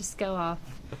 just go off.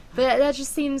 But that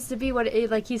just seems to be what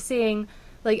like he's saying,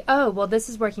 like, oh, well, this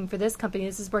is working for this company,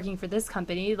 this is working for this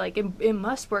company, like, it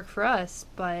must work for us,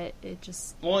 but it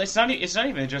just... Well, it's not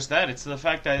even just that, it's the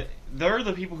fact that they're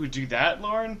the people who do that,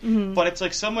 Lauren, mm-hmm. but it's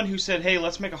like someone who said, hey,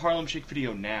 let's make a Harlem Shake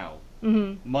video now.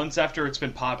 Mm-hmm. Months after it's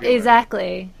been popular.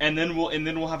 Exactly. And then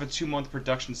we'll have a 2-month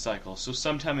production cycle, so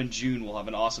sometime in June we'll have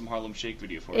an awesome Harlem Shake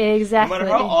video for it. Exactly. No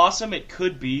matter how awesome it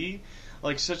could be,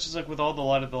 like, such as like with a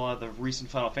lot of the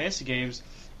recent Final Fantasy games,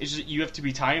 it's just, you have to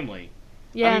be timely.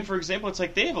 Yeah. I mean, for example, it's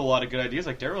like they have a lot of good ideas,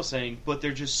 like Daryl's saying, but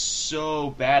they're just so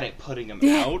bad at putting them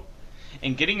out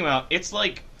and getting them out. It's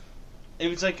like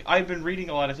I've been reading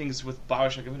a lot of things with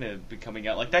BioShock Infinite been coming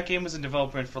out. Like, that game was in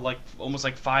development for like almost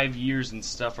like 5 years and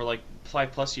stuff, or like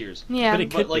 5+ years. Yeah,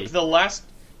 but like the last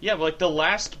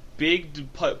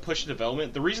big push of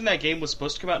development, the reason that game was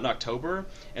supposed to come out in October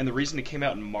and the reason it came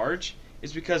out in March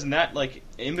is because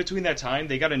in between that time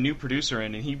they got a new producer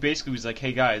in, and he basically was like,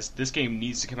 hey guys, this game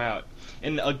needs to come out.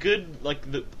 And a good, like,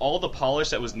 all the polish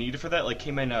that was needed for that, like,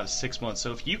 came in 6 months.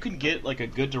 So if you can get, like, a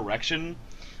good direction,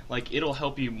 like, it'll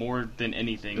help you more than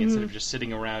anything, mm-hmm. instead of just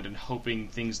sitting around and hoping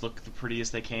things look the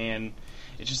prettiest they can.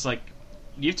 It's just, like,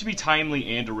 you have to be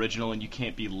timely and original, and you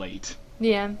can't be late.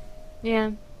 Yeah.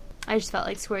 I just felt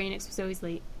like Square Enix was always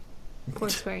late. Poor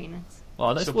Square Enix.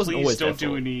 Well, this wasn't always their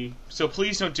fault. So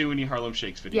please don't do any Harlem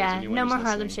Shakes videos. Yeah, no more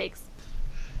Harlem Shakes.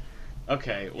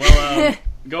 Okay, well,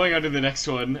 going on to the next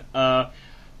one.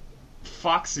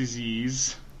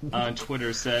 Foxy's on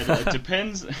Twitter said, it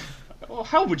depends... Well,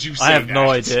 how would you say that? I have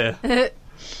no idea.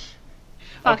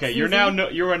 Okay, you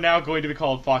are now going to be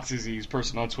called Foxy's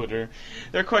person on Twitter.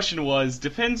 Their question was,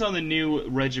 depends on the new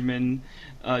regimen,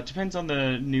 depends on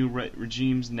the new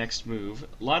regime's next move.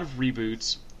 A lot of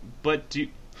reboots, but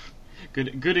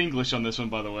Good English on this one,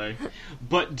 by the way.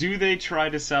 But do they try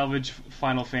to salvage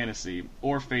Final Fantasy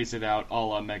or phase it out a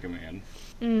la Mega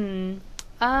Man?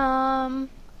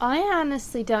 I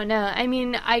honestly don't know. I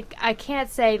mean, I can't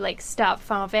say, like, stop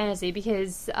Final Fantasy,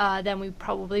 because then we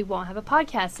probably won't have a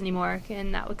podcast anymore,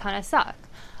 and that would kind of suck.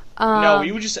 No,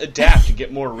 we would just adapt and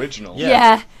get more original.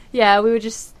 Yeah, we would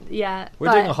just, We're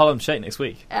doing a Harlem Shake next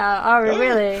week. Are we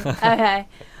really? Okay.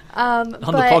 On the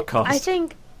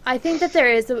podcast. I think that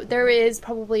there is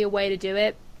probably a way to do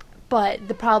it, but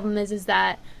the problem is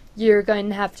that you're going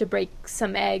to have to break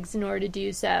some eggs in order to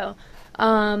do so.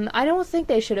 I don't think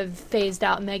they should have phased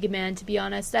out Mega Man, to be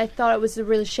honest. I thought it was a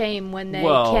real shame when they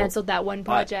cancelled that one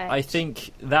project. I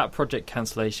think that project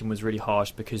cancellation was really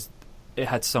harsh because it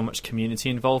had so much community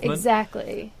involvement.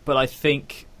 Exactly. But I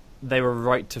think they were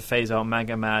right to phase out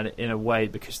Mega Man in a way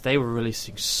because they were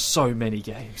releasing so many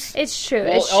games. It's true,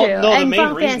 Well, it's true. No, and the main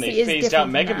Final reason Fantasy they is phased different out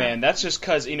from Mega that. Man, that's just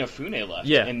because Inafune left.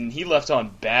 Yeah. And he left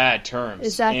on bad terms.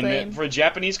 Exactly. And for a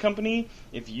Japanese company,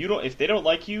 if they don't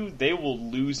like you, they will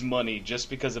lose money just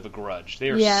because of a grudge. They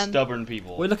are stubborn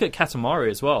people. We look at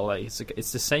Katamari as well. Like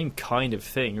it's the same kind of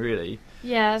thing, really.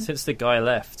 Yeah. Since the guy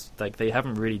left, like they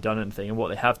haven't really done anything, and what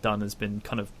they have done has been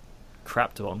kind of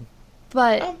crapped on.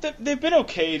 But they've been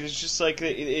okay. It's just like,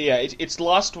 it's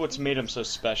lost what's made him so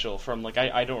special. From like,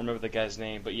 I don't remember the guy's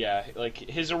name, but yeah, like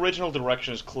his original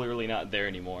direction is clearly not there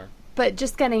anymore. But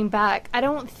just getting back, I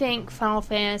don't think Final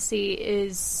Fantasy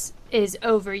is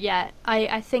over yet.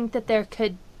 I think that there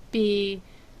could be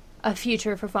a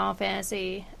future for Final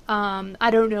Fantasy. I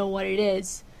don't know what it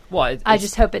is. Well, I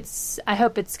just hope it's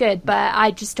good, but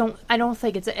I don't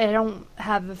think I don't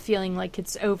have a feeling like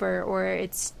it's over or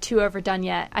it's too overdone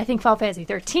yet. I think Final Fantasy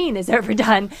 13 is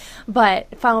overdone,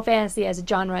 but Final Fantasy as a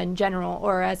genre in general,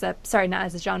 or as a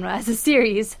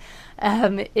series,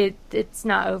 it's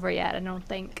not over yet, I don't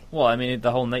think. Well, I mean,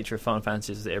 the whole nature of Final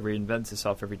Fantasy is that it reinvents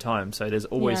itself every time, so there's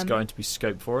always going to be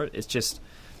scope for it. It's just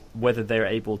whether they're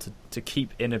able to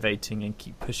keep innovating and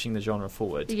keep pushing the genre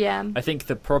forward. Yeah. I think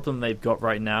the problem they've got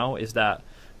right now is that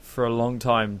for a long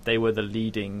time they were the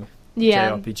leading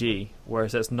JRPG,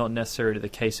 whereas that's not necessarily the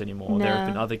case anymore. No. There have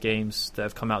been other games that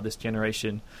have come out this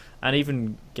generation, and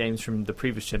even games from the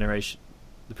previous generation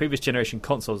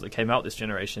consoles that came out this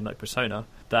generation, like Persona,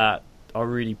 that are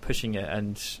really pushing it.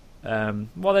 And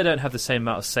while they don't have the same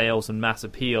amount of sales and mass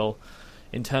appeal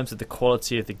in terms of the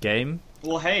quality of the game.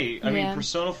 Well, hey, I mean,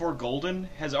 Persona 4 Golden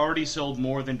has already sold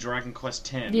more than Dragon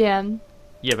Quest X. Yeah.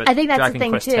 Yeah, but I think that's Dragon the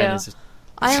thing Quest too. X is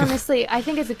I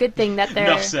think it's a good thing that there.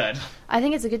 Enough said. I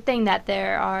think it's a good thing that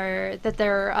there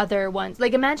are other ones.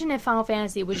 Like, imagine if Final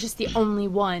Fantasy was just the only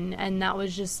one, and that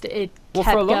was just it. Well,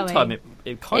 kept for a long going. time,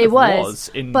 it kind of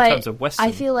was in terms of Western.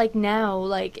 I feel like now,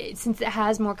 like since it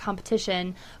has more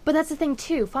competition, but that's the thing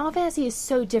too. Final Fantasy is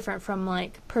so different from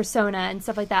like Persona and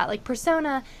stuff like that. Like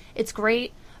Persona, it's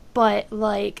great, but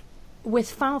like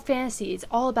with Final Fantasy, it's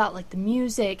all about like the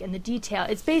music and the detail.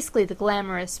 It's basically the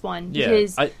glamorous one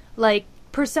because like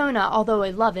Persona, although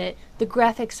I love it, the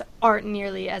graphics aren't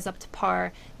nearly as up to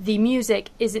par. The music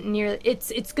isn't nearly.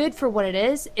 It's good for what it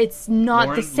is. It's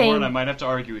not the same. Lauren, I might have to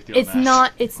argue with you on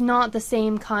that. It's not the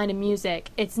same kind of music.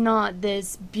 It's not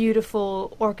this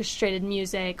beautiful orchestrated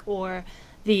music or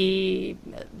the.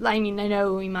 I mean, I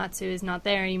know Uematsu is not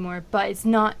there anymore, but it's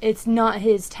not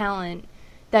his talent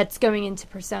that's going into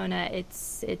Persona.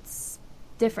 It's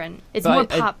different. It's more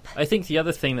pop. I think the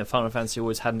other thing that Final Fantasy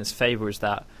always had in its favour is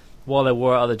that while there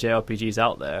were other JRPGs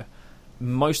out there,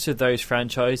 most of those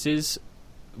franchises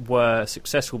were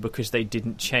successful because they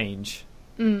didn't change.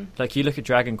 Like, you look at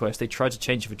Dragon Quest, they tried to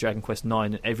change it for Dragon Quest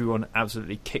 9 and everyone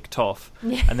absolutely kicked off.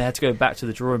 Yeah. And they had to go back to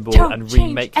the drawing board and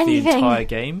remake the entire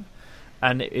game.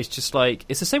 And it's just like,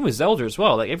 it's the same with Zelda as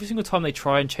well. Like, every single time they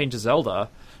try and change a Zelda,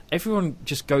 everyone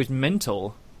just goes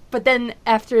mental. But then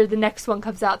after the next one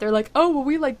comes out, they're like, "Oh, well,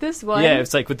 we like this one." Yeah,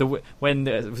 it's like with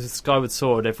with Skyward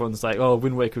Sword, everyone's like, "Oh,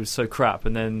 Wind Waker was so crap,"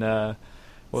 and then what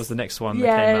was the next one that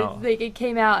came out? Yeah, it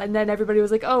came out, and then everybody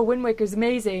was like, "Oh, Wind Waker's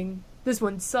amazing. This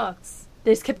one sucks."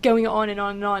 They just kept going on and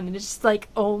on and on, and it's just like,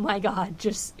 "Oh my god,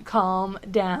 just calm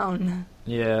down."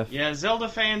 Yeah. Yeah, Zelda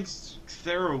fans,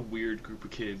 they're a weird group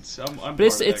of kids. I'm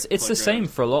but it's the same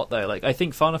for a lot though. Like, I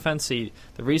think Final Fantasy,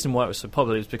 the reason why it was so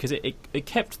popular is because it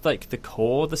kept like the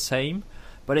core the same,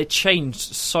 but it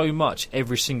changed so much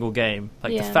every single game.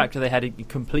 Like the fact that they had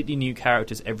completely new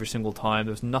characters every single time.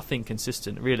 There was nothing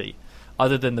consistent really,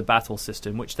 other than the battle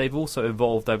system, which they've also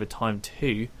evolved over time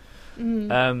too.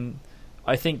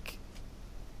 I think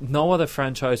no other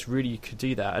franchise really could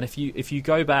do that. And if you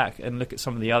go back and look at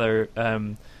some of the other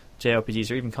JRPGs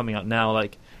or even coming out now,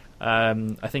 like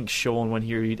I think Sean, when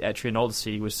he reviewed Etrian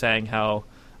Odyssey, was saying how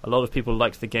a lot of people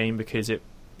liked the game because it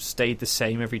stayed the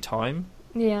same every time.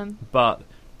 Yeah. But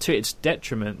to its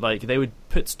detriment, like they would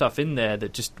put stuff in there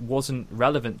that just wasn't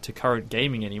relevant to current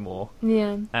gaming anymore.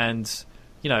 Yeah. And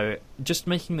just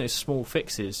making those small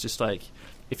fixes, just like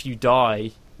if you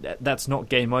die, that's not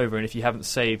game over, and if you haven't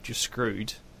saved, you're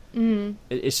screwed.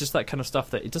 It's just that kind of stuff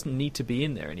that it doesn't need to be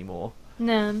in there anymore.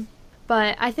 No.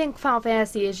 But I think Final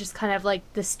Fantasy is just kind of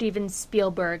like the Steven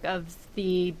Spielberg of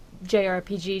the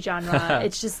JRPG genre.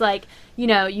 It's just like, you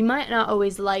might not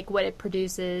always like what it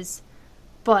produces,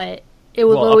 but it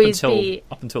will Well, always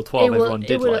up until 12, everyone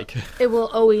did like. It will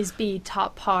always be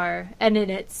top par, and in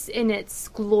its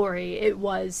glory, it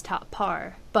was top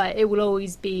par. But it will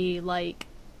always be like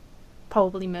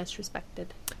probably most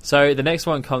respected. So the next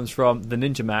one comes from the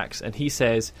Ninja Max, and he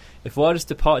says, if Wilder's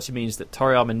departure means that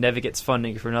Toriyama never gets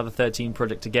funding for another 13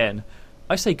 project again,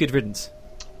 I say good riddance.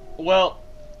 Well,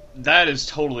 that is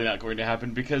totally not going to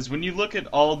happen, because when you look at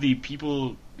all the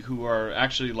people who are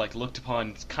actually like looked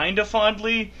upon kind of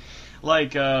fondly,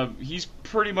 like he's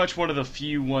pretty much one of the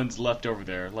few ones left over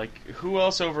there. Like, who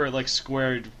else over at like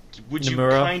Square would you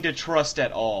Nomura. kind of trust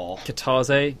at all?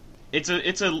 Kitase.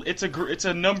 It's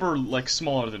a number like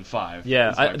smaller than 5.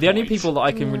 Yeah, is my the only point. people that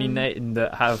I can really name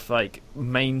that have like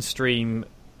mainstream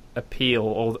appeal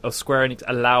or Square Enix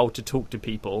allowed to talk to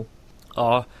people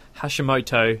are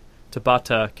Hashimoto,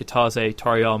 Tabata, Kitase,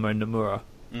 Toriyama, and Nomura.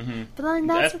 Mm-hmm. But then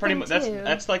that's the pretty thing much too.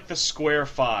 that's like the Square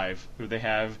 5 who they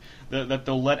have that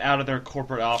they'll let out of their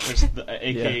corporate office,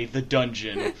 aka the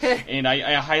dungeon. And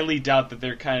I highly doubt that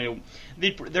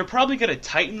they're probably going to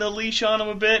tighten the leash on them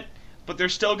a bit, but they're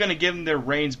still going to give them their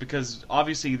reins, because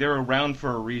obviously they're around for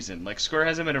a reason. Like, Square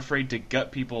hasn't been afraid to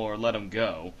gut people or let them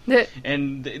go,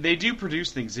 and they do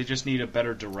produce things. They just need a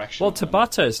better direction. Well,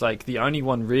 Tabata is like the only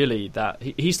one really that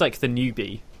he's like the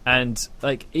newbie. And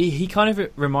like he kind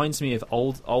of reminds me of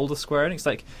older Square Enix.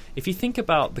 Like, if you think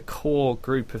about the core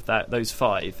group of those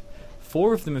 5,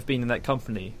 4 of them have been in that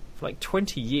company for like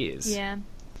 20 years. Yeah.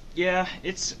 Yeah,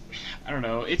 I don't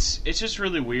know. It's just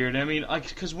really weird. I mean, like,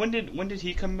 because when did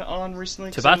he come on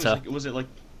recently? 'Cause Tabata. Was it like,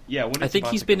 yeah? When did I think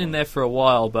Tabata he's been come in on? there for a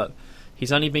while, but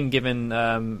he's only been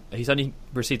given he's only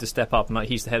received a step up, and like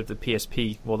he's the head of the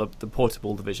PSP, well, the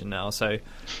portable division now. So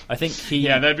I think he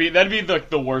Yeah, that'd be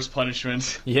the worst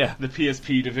punishment. yeah. The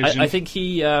PSP division. I think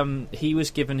he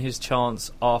was given his chance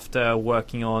after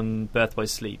working on Birth by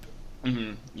Sleep.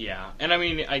 Mm-hmm. Yeah, and I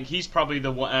mean, he's probably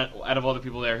the one out of all the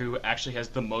people there who actually has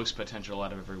the most potential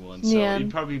out of everyone. So Yeah.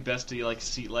 it'd probably be best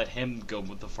to let him go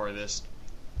with the farthest.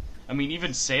 I mean,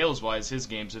 even sales-wise, his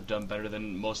games have done better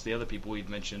than most of the other people we've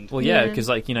mentioned. Well, yeah, Yeah. because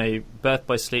like Birth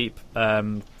by Sleep,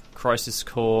 Crisis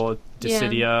Core,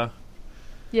 Dissidia.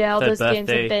 Yeah, all Third those games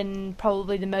Birthday. have been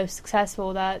probably the most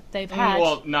successful that they've had.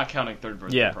 Well, not counting Third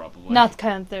Birthday, Yeah. probably. Not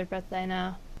counting Third Birthday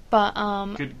now. But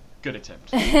Good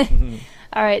attempt.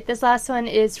 all right, this last one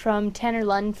is from Tanner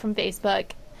Lund from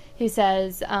Facebook, who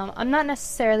says, I'm not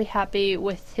necessarily happy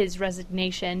with his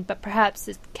resignation, but perhaps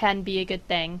it can be a good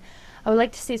thing. I would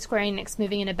like to see Square Enix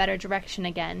moving in a better direction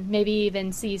again. Maybe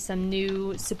even see some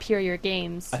new, superior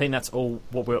games. I think that's all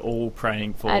what we're all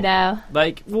praying for. I know.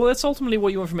 Like, well, that's ultimately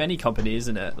what you want from any company,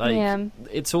 isn't it? Like, Yeah.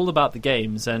 it's all about the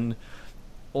games, and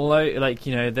although, like,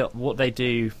 what they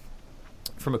do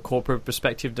from a corporate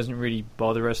perspective doesn't really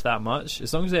bother us that much.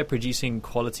 As long as they're producing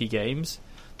quality games,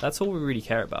 that's all we really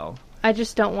care about. I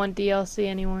just don't want DLC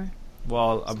anymore.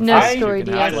 Well, I'm No afraid story you're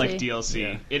gonna I have to- like DLC.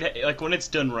 Yeah. It like when it's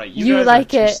done right. You guys like are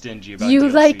too it. stingy about You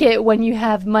DLC. like it when you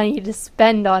have money to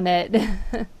spend on it.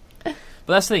 But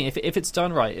that's the thing. If it's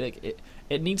done right, like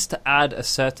it needs to add a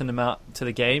certain amount to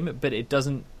the game, but it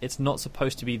doesn't. It's not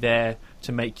supposed to be there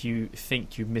to make you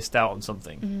think you missed out on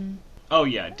something. Oh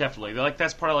yeah, definitely. Like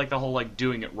that's part of like the whole like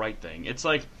doing it right thing. It's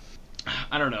like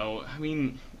I don't know. I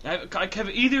mean, have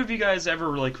either of you guys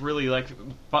ever like really like?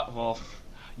 Well,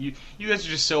 you guys are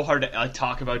just so hard to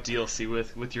talk about DLC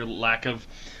with your lack of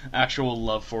actual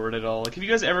love for it at all. Like, have you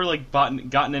guys ever like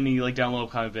gotten any like download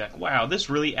comment and be like, wow, this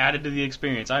really added to the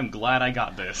experience. I'm glad I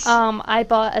got this. I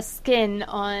bought a skin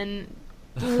on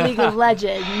League of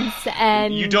Legends,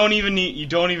 and You don't even need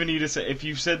to say, if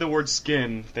you've said the word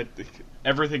skin, that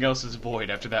everything else is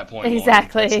void after that point.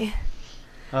 exactly.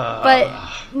 But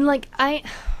like I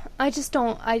just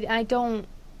don't.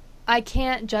 I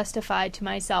can't justify to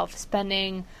myself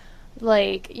spending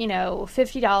like $50,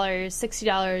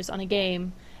 $60 on a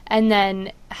game, and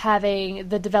then having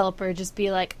the developer just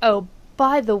be like, oh,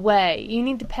 by the way, you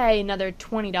need to pay another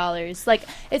 $20. Like,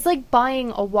 it's like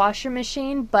buying a washer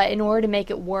machine, but in order to make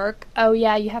it work, oh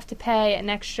yeah, you have to pay an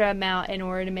extra amount in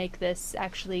order to make this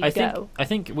actually go. I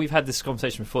think we've had this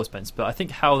conversation before, Spence, but I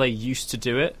think how they used to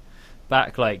do it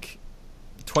back like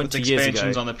 20 with years ago,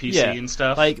 expansions on the PC and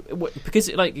stuff. like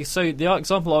because like so the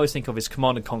example I always think of is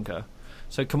Command & Conquer.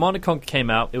 So Command & Conquer came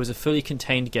out; it was a fully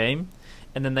contained game,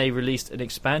 and then they released an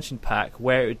expansion pack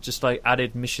where it just like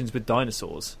added missions with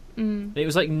dinosaurs. It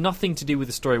was like nothing to do with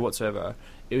the story whatsoever.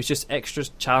 It was just extra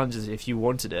challenges if you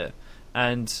wanted it,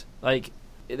 and like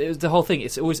it was the whole thing.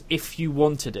 It's always if you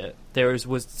wanted it, there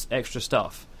was extra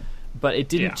stuff, but it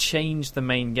didn't change the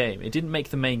main game. It didn't make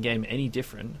the main game any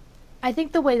different. I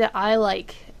think the way that I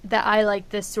like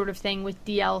this sort of thing with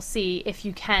DLC, if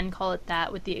you can call it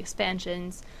that, with the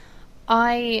expansions,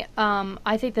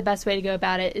 I think the best way to go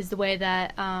about it is the way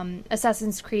that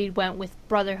Assassin's Creed went with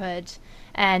Brotherhood,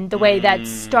 and the way that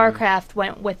StarCraft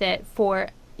went with it for...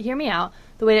 Hear me out.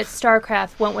 The way that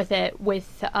StarCraft went with it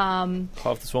with... Heart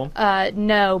of the Swarm?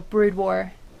 No, Brood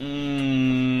War.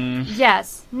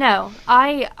 Yes. No.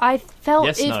 I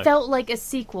felt... felt like a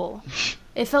sequel.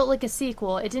 It felt like a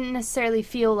sequel. It didn't necessarily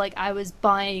feel like I was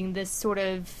buying this sort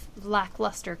of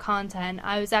lackluster content.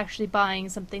 I was actually buying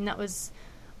something that was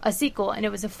a sequel, and it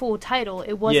was a full title.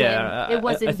 It wasn't. It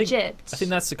wasn't gypped. I think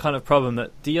that's the kind of problem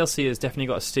that DLC has definitely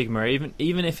got a stigma.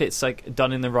 Even if it's like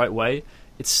done in the right way,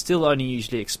 it still only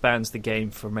usually expands the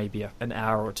game for maybe an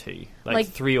hour or two, like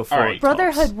 3 or 4. Right.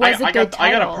 Brotherhood was a good title.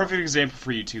 I got a perfect example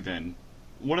for you two. Then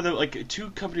one of the two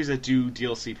companies that do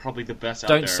DLC, probably the best out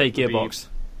there. Don't say Gearbox.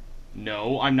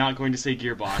 No, I'm not going to say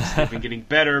Gearbox. They've been getting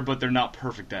better, but they're not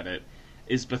perfect at it.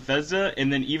 Is Bethesda,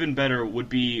 and then even better would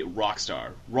be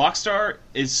Rockstar. Rockstar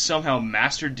is somehow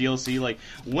mastered DLC. Like,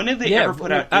 when have they ever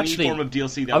put out any form of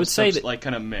DLC that was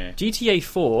kind of meh? GTA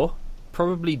 4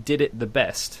 probably did it the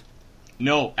best.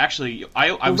 No, actually,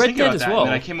 I was thinking about that, and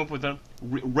then I came up with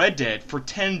Red Dead. For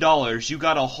 $10, you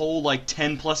got a whole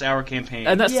 10+ hour campaign,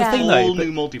 and that's the thing, though.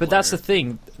 New multiplayer. But that's the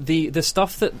thing. The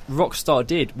stuff that Rockstar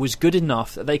did was good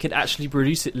enough that they could actually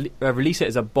release it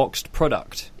as a boxed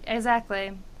product.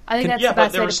 Exactly. I think that's the best way to put it.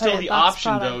 But there was still the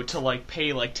option, though, to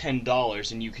pay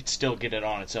 $10, and you could still get it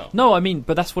on its own. No, I mean,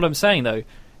 but that's what I'm saying, though.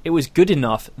 It was good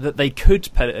enough that they could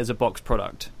put it as a boxed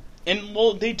product. And,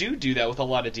 they do that with a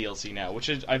lot of DLC now, which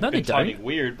I've been finding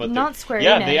weird. But not Square Enix.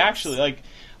 Yeah, they actually,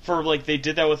 they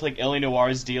did that with, L.A.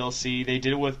 Noire's DLC. They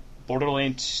did it with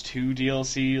Borderlands 2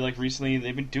 DLC, recently.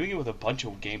 They've been doing it with a bunch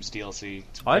of games DLC.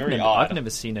 It's very odd. I've never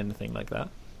seen anything like that.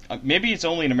 Maybe it's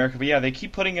only in America, but yeah, they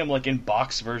keep putting them, in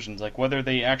box versions, whether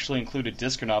they actually include a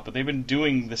disc or not, but they've been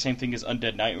doing the same thing as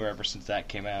Undead Nightmare ever since that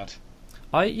came out.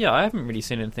 I haven't really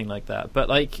seen anything like that, but,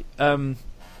 I think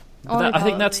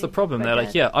that's the problem there.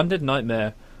 Undead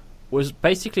Nightmare was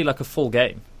basically like a full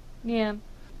game. Yeah.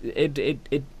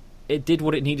 It did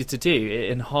what it needed to do.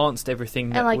 It enhanced everything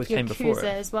that came before it. And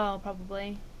as well,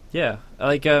 probably. Yeah,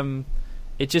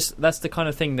 it just that's the kind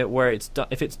of thing that where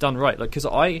if it's done right. Because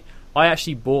I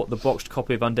actually bought the boxed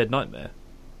copy of Undead Nightmare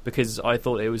because I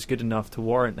thought it was good enough to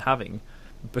warrant having.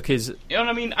 Because you know what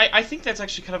I mean? I think that's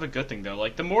actually kind of a good thing though.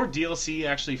 The more DLC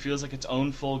actually feels like its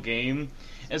own full game,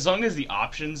 as long as the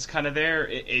options kind of there,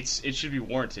 it should be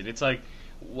warranted. It's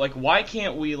why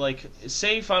can't we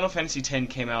say Final Fantasy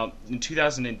X came out in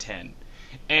 2010,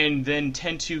 and then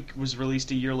 10-2 was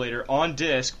released a year later on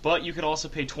disc, but you could also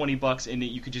pay $20 and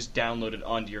you could just download it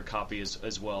onto your copy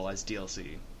as well as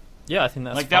DLC. Yeah, I think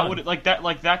that's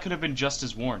fine. That could have been just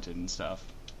as warranted and stuff.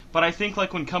 But I think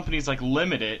when companies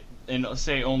limit it and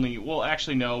say only, well,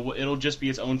 actually no, it'll just be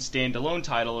its own standalone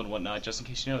title and whatnot, just in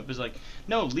case you know it. But it's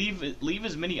no, leave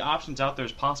as many options out there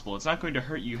as possible. It's not going to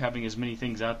hurt you having as many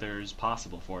things out there as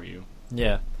possible for you.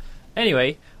 Yeah.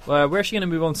 Anyway, we're actually going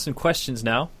to move on to some questions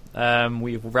now.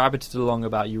 We've rabbited along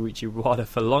about Yuichi Iwata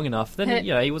for long enough. Then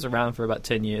he was around for about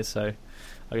 10 years, so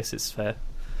I guess it's fair.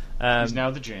 He's now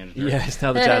the janitor. Yeah, he's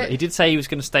now the janitor. He did say he was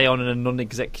going to stay on in a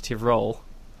non-executive role.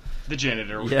 The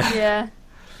janitor. Yeah.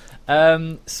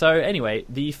 So anyway,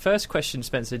 the first question,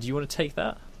 Spencer, do you want to take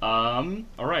that?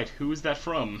 Alright, who is that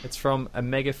from? It's from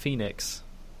Omega Phoenix.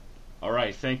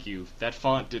 Alright, thank you. That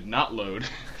font did not load.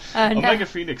 No. Omega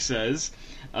Phoenix says,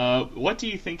 what do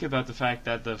you think about the fact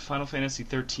that the Final Fantasy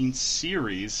XIII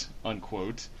series,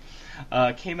 unquote,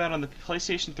 came out on the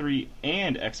PlayStation 3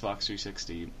 and Xbox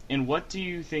 360? And what do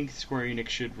you think Square Enix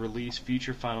should release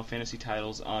future Final Fantasy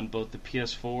titles on both the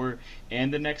PS4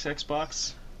 and the next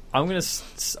Xbox? I'm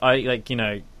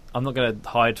not gonna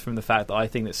hide from the fact that I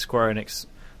think that Square Enix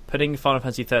putting Final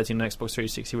Fantasy XIII on Xbox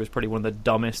 360 was probably one of the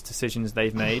dumbest decisions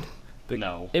they've made. But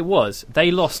no, it was. They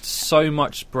lost so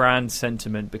much brand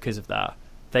sentiment because of that.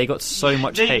 They got so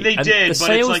much hate. They and did. The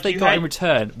sales they got in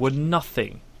return were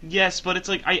nothing. Yes, but it's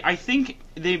I think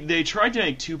they tried to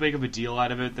make too big of a deal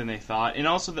out of it than they thought, and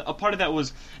also a part of that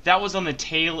was on the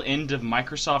tail end of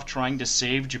Microsoft trying to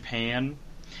save Japan,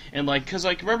 and because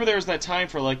remember there was that time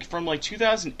for from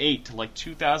 2008 to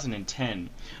 2010,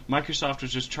 Microsoft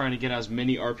was just trying to get as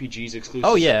many RPGs exclusives.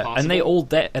 Oh yeah, as possible.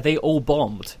 and they all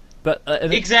bombed. But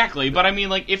exactly, but I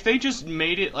mean if they just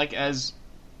made it as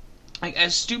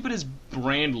stupid as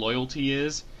brand loyalty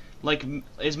is.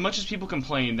 As much as people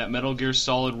complain that Metal Gear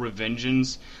Solid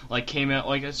Revengeance came out,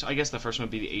 I guess the first one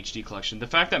would be the HD collection. The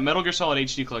fact that Metal Gear Solid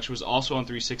HD collection was also on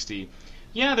 360,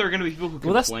 there are going to be people who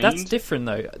complained. Well, that's different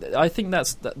though. I think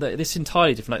that's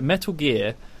entirely different. Metal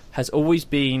Gear has always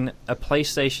been a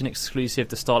PlayStation exclusive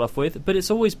to start off with, but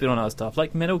it's always been on other stuff.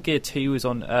 Like Metal Gear 2 was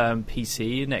on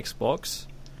PC and Xbox.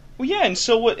 Well, yeah, and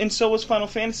so was Final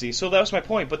Fantasy. So that was my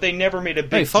point. But they never made a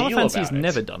big Final deal about it. Fantasy's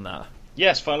never done that.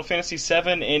 Yes, Final Fantasy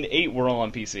 7 and 8 were all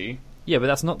on PC. Yeah, but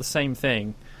that's not the same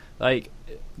thing. Like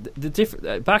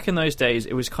the back in those days,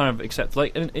 it was kind of accepted.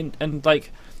 Like and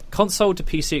like console to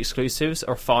PC exclusives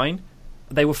are fine.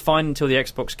 They were fine until the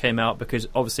Xbox came out because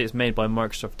obviously it's made by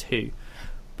Microsoft too.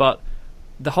 But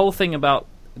the whole thing about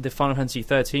the Final Fantasy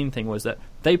 13 thing was that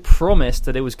they promised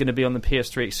that it was going to be on the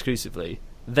PS3 exclusively.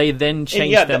 They then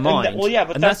changed their mind.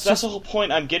 But that's the whole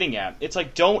point I'm getting at. It's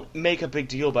like, don't make a big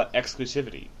deal about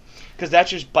exclusivity. Because that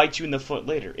just bites you in the foot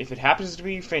later. If it happens to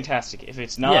be, fantastic. If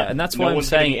it's not, and that's why I'm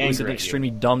saying it was an angry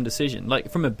extremely dumb decision.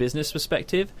 Like, from a business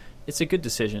perspective, it's a good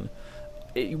decision.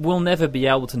 We'll never be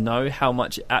able to know how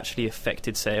much it actually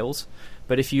affected sales.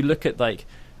 But if you look at, like,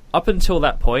 up until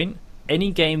that point,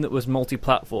 any game that was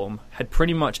multi-platform had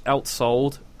pretty much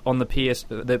outsold on the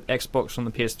Xbox on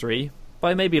the PS3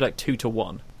 by maybe like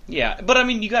 2-1. Yeah, but I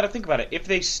mean, you got to think about it. If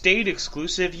they stayed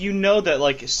exclusive, you know that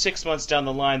like 6 months down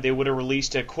the line, they would have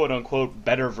released a quote-unquote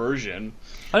better version.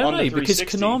 I don't know, because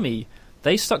Konami,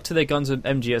 they stuck to their guns with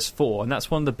MGS4, and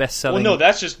that's one of the best-selling... Well, no,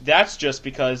 that's just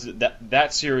because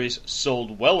that series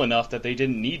sold well enough that they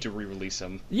didn't need to re-release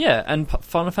them. Yeah, and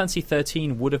Final Fantasy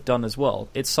 13 would have done as well.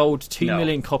 It sold 2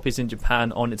 million copies in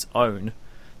Japan on its own,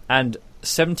 and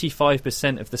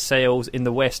 75% of the sales in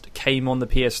the West came on the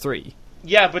PS3.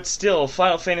 Yeah, but still,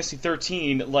 Final Fantasy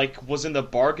 13 was in the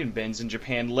bargain bins in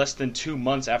Japan less than 2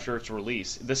 months after its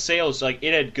release. The sales, it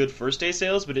had good first day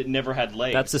sales, but it never had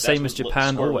legs. That's the same as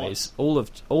Japan always.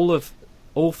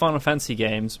 All Final Fantasy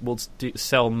games will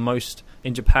sell most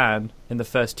in Japan in the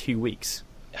first 2 weeks.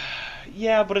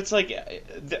 Yeah, but it's like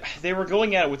they were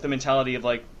going at it with the mentality of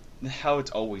how it's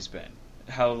always been.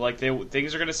 How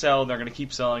things are going to sell, and they're going to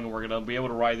keep selling, and we're going to be able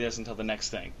to ride this until the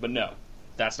next thing. But no,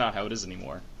 that's not how it is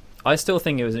anymore. I still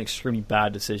think it was an extremely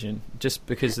bad decision, just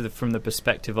because from the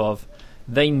perspective of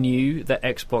they knew that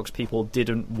Xbox people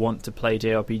didn't want to play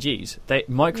JRPGs.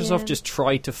 Microsoft just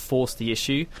tried to force the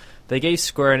issue. They gave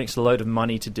Square Enix a load of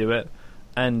money to do it,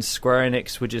 and Square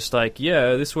Enix were just like,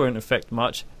 yeah, this won't affect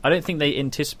much. I don't think they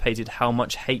anticipated how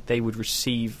much hate they would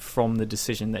receive from the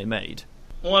decision they made.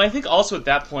 Well, and I think also at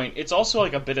that point, it's also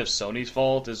a bit of Sony's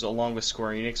fault, along with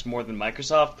Square Enix, more than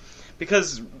Microsoft,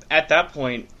 because at that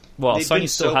point... Well, Sony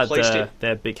still had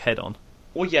their big head on.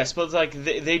 Well, yes, but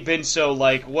they'd been so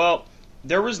well,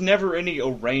 there was never any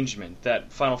arrangement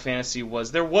that Final Fantasy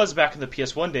was. There was back in the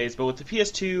PS1 days, but with the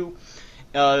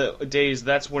PS2 days,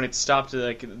 that's when it stopped.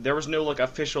 There was no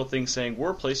official thing saying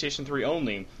we're PlayStation 3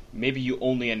 only. Maybe you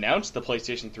only announced the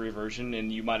PlayStation 3 version, and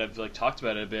you might have talked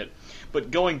about it a bit. But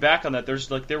going back on that,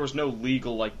 there was no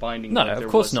legal binding. No, of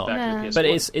course not. Back in the PS1. But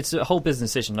it's a whole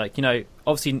business decision.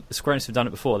 Obviously Square Enix have done it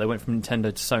before. They went from Nintendo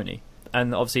to Sony,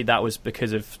 and obviously that was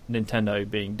because of Nintendo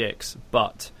being dicks.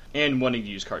 And wanting to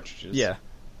use cartridges. Yeah,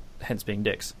 hence being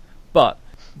dicks. But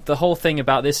the whole thing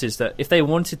about this is that if they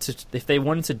wanted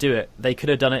to do it, they could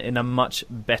have done it in a much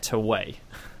better way.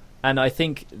 And I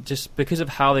think just because of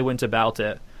how they went about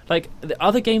it. The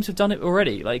other games have done it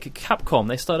already. Capcom,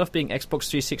 they started off being Xbox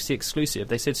 360 exclusive.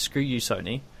 They said, screw you,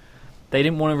 Sony. They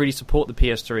didn't want to really support the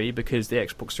PS3 because the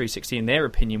Xbox 360, in their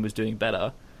opinion, was doing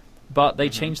better. But they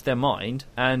changed their mind,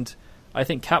 and I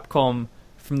think Capcom,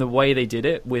 from the way they did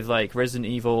it, with Resident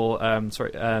Evil,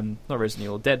 not Resident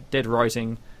Evil, Dead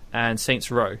Rising, and Saints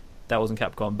Row. That wasn't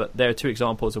Capcom, but there are two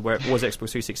examples of where it was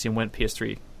Xbox 360 and went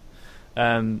PS3.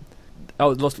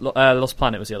 Lost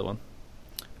Planet was the other one.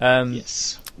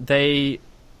 Yes. It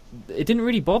didn't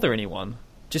really bother anyone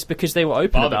just because they were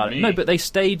open about it. No, but they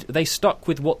stuck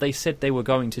with what they said they were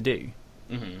going to do.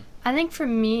 Mm-hmm. I think for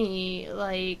me,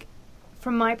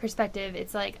 from my perspective,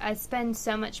 it's I spend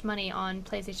so much money on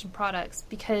PlayStation products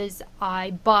because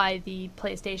I buy the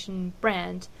PlayStation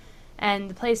brand, and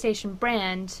the PlayStation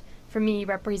brand for me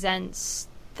represents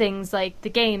things like the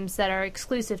games that are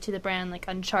exclusive to the brand, like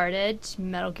Uncharted,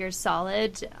 Metal Gear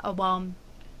Solid,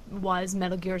 was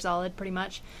Metal Gear Solid pretty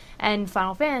much, and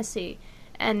Final Fantasy.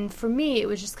 And for me it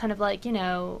was just kind of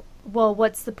well,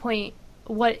 what's the point?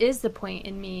 What is the point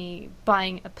in me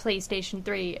buying a PlayStation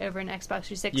 3 over an Xbox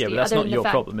 360? Yeah, but that's not your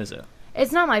problem, is it?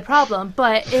 It's not my problem,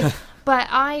 but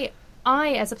I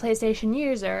as a PlayStation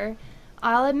user,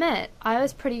 I'll admit I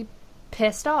was pretty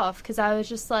pissed off because I was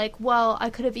just well, I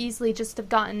could have easily just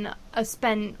have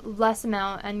spent less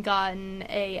amount and gotten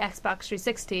a Xbox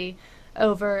 360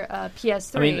 over a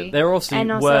PS3. I mean, there also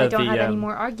and also I don't have any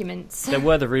more arguments. There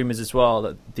were the rumours as well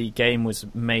that the game was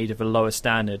made of a lower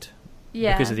standard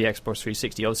because of the Xbox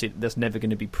 360. Obviously, that's never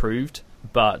going to be proved,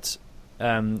 but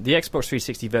the Xbox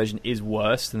 360 version is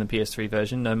worse than the PS3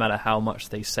 version, no matter how much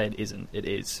they say it isn't. It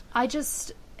is.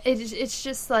 It's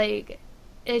just like,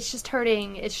 it's just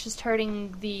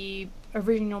hurting the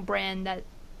original brand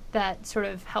that sort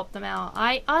of helped them out.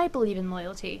 I believe in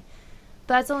loyalty.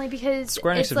 But that's only because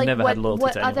Square Enix it's have like never had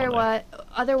loyalty to anyone,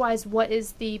 otherwise what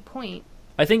is the point?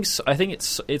 I think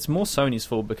it's more Sony's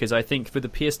fault, because I think for the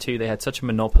PS2 they had such a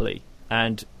monopoly,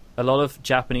 and a lot of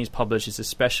Japanese publishers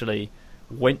especially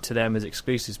went to them as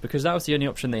exclusives because that was the only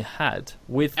option they had.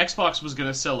 With Xbox was going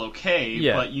to sell okay,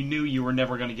 Yeah. but you knew you were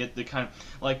never going to get the kind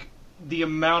of, like, the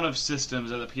amount of systems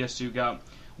that the PS2 got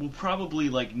will probably,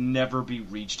 like, never be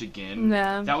reached again.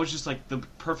 Yeah. That was just, like, the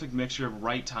perfect mixture of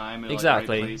right time and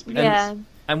Exactly. right place. Yeah.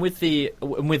 And with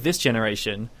this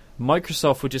generation,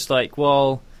 Microsoft were just like,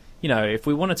 well, you know, if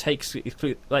we want to take,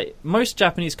 like, most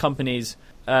Japanese companies,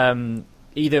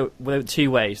 either well, two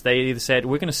ways. They either said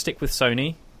we're going to stick with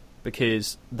Sony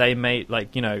because they made,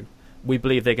 like, you know, we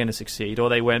believe they're going to succeed, or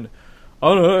they went,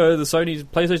 oh no, the Sony's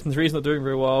PlayStation 3 is not doing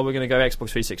very well, we're going to go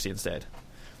Xbox 360 instead.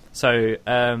 So,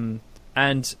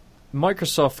 and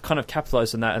Microsoft kind of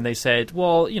capitalized on that, and they said,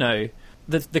 well, you know,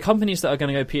 the companies that are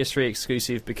going to go PS3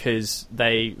 exclusive because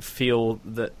they feel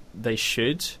that they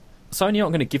should, Sony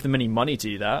aren't going to give them any money to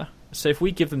do that. So if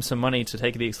we give them some money to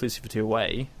take the exclusivity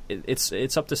away, it's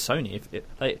up to Sony.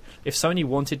 If Sony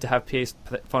wanted to have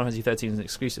Final Fantasy 13 as an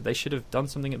exclusive, they should have done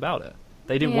something about it.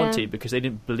 They didn't want to because they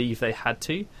didn't believe they had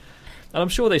to. And I'm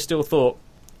sure they still thought,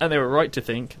 and they were right to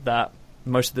think, that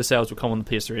most of the sales would come on the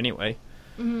PS3 anyway.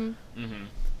 Mm-hmm. Mm-hmm.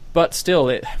 But still,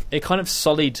 it kind of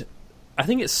sullied. I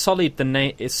think it sullied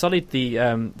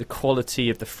the quality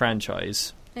of the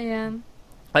franchise. Yeah.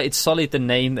 It sullied the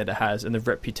name that it has and the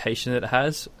reputation that it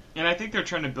has. And I think they're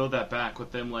trying to build that back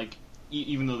with them, like,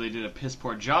 even though they did a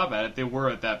piss-poor job at it, they were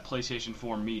at that PlayStation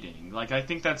 4 meeting. Like, I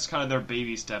think that's kind of their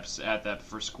baby steps at that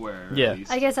for Square, Yeah. at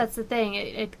least. I guess that's the thing.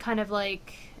 It kind of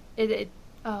like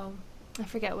I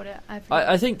forget what it.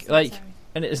 I think, like,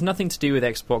 and it has nothing to do with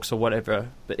Xbox or whatever,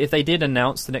 but if they did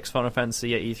announce the next Final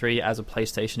Fantasy at E3 as a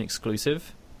PlayStation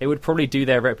exclusive, it would probably do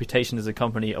their reputation as a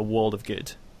company a world of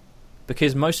good.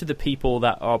 Because most of the people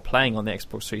that are playing on the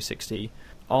Xbox 360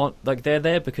 aren't, like, they're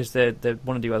there because they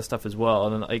want to do other stuff as well.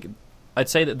 And, like, I'd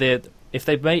say that if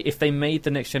they made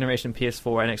the next generation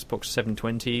PS4 and Xbox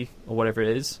 720 or whatever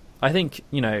it is, I think,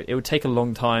 you know, it would take a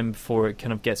long time before it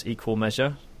kind of gets equal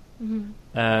measure.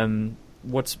 Mm-hmm.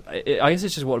 I guess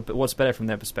it's just what's better from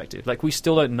their perspective. Like, we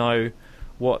still don't know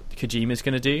what Kojima's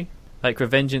going to do. Like,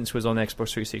 Revengeance was on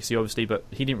Xbox 360, obviously, but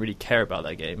he didn't really care about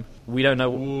that game. We don't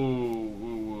know.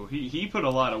 Ooh. He put a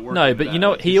lot of work No, into but that. you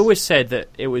know, he always said that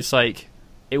it was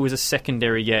a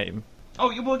secondary game.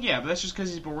 Oh, well, yeah, but that's just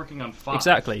because he's been working on 5.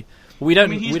 Exactly. We don't. I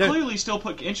mean, he's we don't, clearly still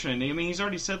put interest in it. I mean, he's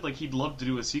already said, like, he'd love to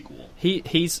do a sequel.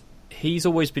 He's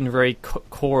always been very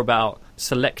core about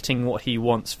selecting what he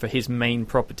wants for his main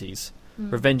properties.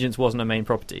 Revengeance wasn't a main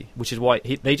property, which is why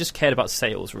they just cared about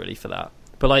sales, really, for that.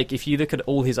 But, like, if you look at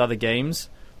all his other games,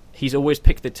 he's always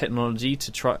picked the technology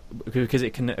to try, because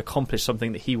it can accomplish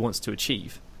something that he wants to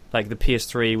achieve. Like, the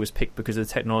PS3 was picked because of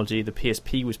the technology, the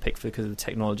PSP was picked because of the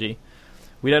technology.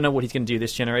 We don't know what he's going to do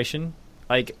this generation.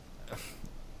 Like,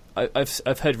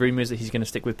 I've heard rumours that he's going to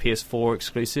stick with PS4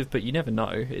 exclusive, but you never know.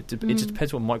 It just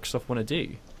depends what Microsoft want to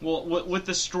do. Well, with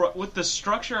the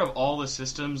structure of all the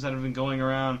systems that have been going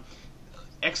around,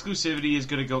 exclusivity is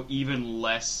going to go even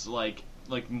less like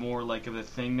more like of a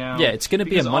thing now. Yeah, it's going to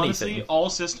be a money honestly, thing. All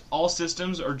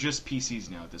systems are just PCs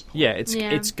now at this point. Yeah,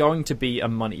 it's going to be a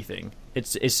money thing.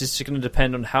 It's just going to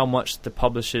depend on how much the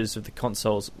publishers of the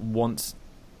consoles want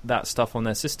that stuff on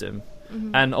their system.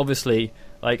 Mm-hmm. And obviously,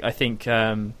 like, I think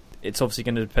it's obviously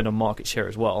going to depend on market share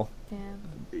as well.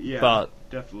 Yeah, but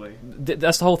definitely.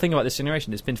 That's the whole thing about this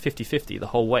generation. It's been 50-50 the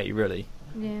whole way, really.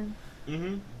 Yeah.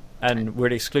 Mm-hmm. And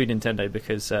we'd exclude Nintendo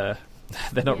because they're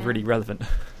not really relevant.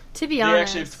 To be They honest,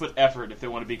 actually have to put effort if they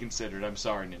want to be considered. I'm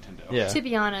sorry, Nintendo. Yeah. To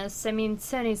be honest, I mean,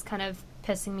 Sony's kind of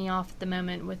pissing me off at the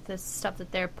moment with the stuff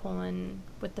that they're pulling,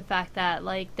 with the fact that,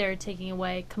 like, they're taking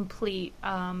away complete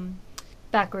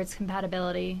backwards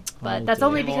compatibility. But that's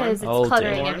only because it's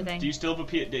cluttering Lauren, everything. do you still have a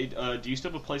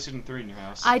PlayStation 3 in your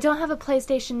house? I don't have a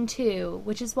PlayStation 2,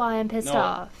 which is why I'm pissed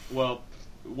off. Well,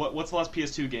 what's the last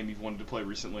PS2 game you've wanted to play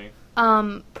recently?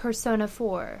 Persona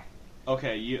 4.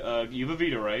 Okay, you have a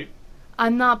Vita, right?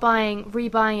 I'm not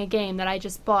rebuying a game that I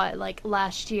just bought, like,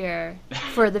 last year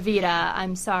for the Vita.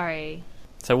 I'm sorry.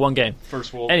 So one game.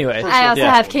 First world. Anyway. I also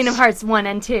have Kingdom Hearts 1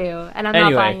 and 2, and I'm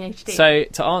not buying HD. So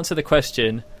to answer the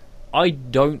question, I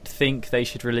don't think they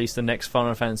should release the next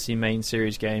Final Fantasy main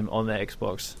series game on their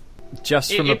Xbox.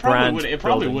 Just from a brand It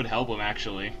probably would help them,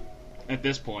 actually, at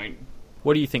this point.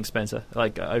 What do you think, Spencer?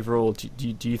 Like, overall, do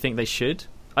you think they should?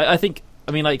 I think,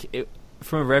 I mean, like,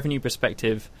 from a revenue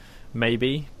perspective,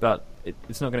 maybe, but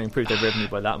it's not going to improve their revenue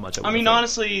by that much. I mean,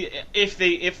 honestly, if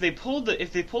they pulled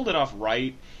it off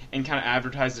right and kind of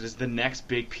advertised it as the next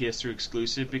big PS3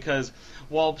 exclusive, because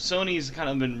while Sony's kind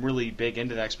of been really big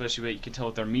into that, especially what you can tell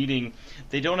with their meeting,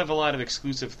 they don't have a lot of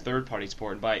exclusive third-party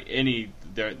support. And by any,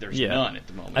 there's none at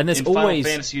the moment. And there's in always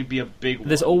Final Fantasy would be a big one.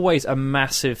 There's always a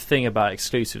massive thing about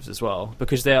exclusives as well,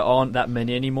 because there aren't that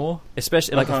many anymore.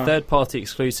 Especially like a third-party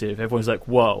exclusive, everyone's like,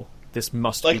 "Whoa, this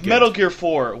must be good." Metal Gear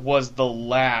 4 was the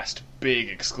last big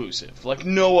exclusive. Like,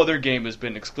 no other game has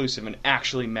been exclusive and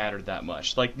actually mattered that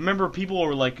much. Like, remember, people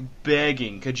were, like,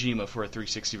 begging Kojima for a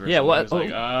 360 version. Yeah, well,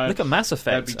 look at Mass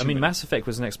Effect. I mean, Mass Effect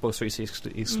was an Xbox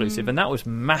 360 exclusive, and that was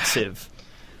massive.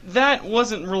 That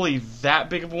wasn't really that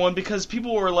big of a one, because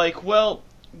people were like, well,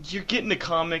 you're getting a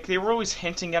comic. They were always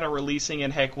hinting at it releasing,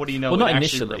 and heck, what do you know, well, not it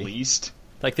initially. actually released.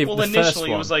 Like, the initially, first one.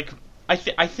 It was like...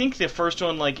 I think the first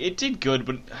one, like, it did good,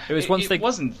 but it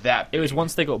wasn't that big. It was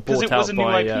once they got bought out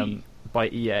by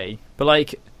EA. But,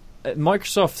 like,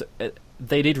 Microsoft,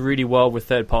 they did really well with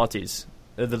third parties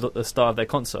at the start of their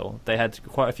console. They had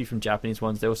quite a few from Japanese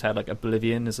ones. They also had, like,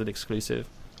 Oblivion as an exclusive.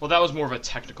 Well, that was more of a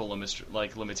technical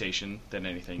limitation than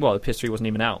anything. Well, the PS3 wasn't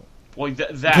even out. Well,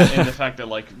 that and the fact that,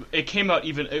 like, it came out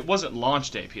it wasn't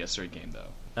launch day PS3 game,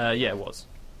 though. Yeah, it was.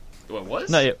 Oh, it was?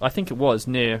 No, I think it was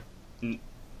near...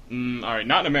 Alright,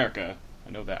 not in America. I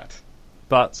know that.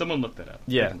 But someone looked that up.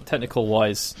 Yeah,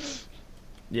 technical-wise,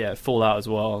 yeah, Fallout as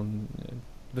well. And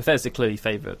Bethesda clearly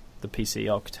favour the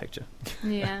PC architecture.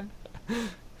 Yeah.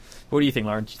 What do you think,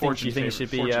 Lauren? Do you think it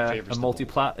should be a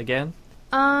multi-plat again?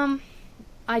 I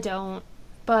don't.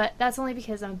 But that's only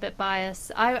because I'm a bit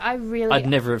biased. I'd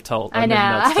never have told. I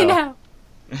know.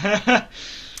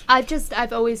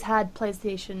 I've always had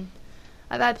PlayStation.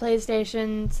 I've had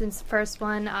PlayStation since the first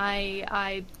one.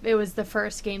 It was the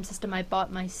first game system I bought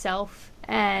myself,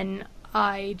 and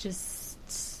I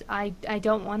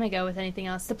don't want to go with anything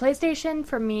else. The PlayStation,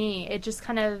 for me, it just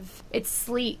kind of, it's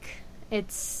sleek.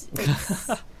 It's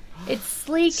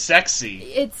sleek. Sexy.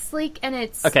 It's sleek, and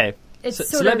it's... Okay,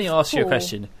 so let me ask you a cool.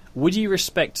 question. Would you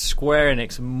respect Square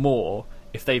Enix more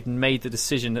if they've made the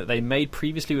decision that they made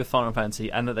previously with Final Fantasy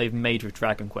and that they've made with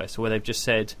Dragon Quest, where they've just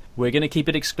said, we're going to keep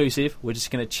it exclusive, we're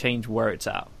just going to change where it's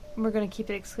at? We're going to keep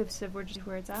it exclusive, we're just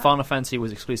where it's at? Final Fantasy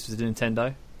was exclusive to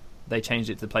Nintendo. They changed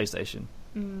it to the PlayStation.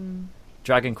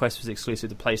 Dragon Quest was exclusive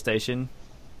to PlayStation.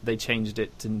 They changed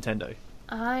it to Nintendo.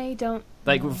 I don't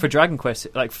Like, know. for Dragon Quest,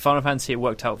 like, Final Fantasy, it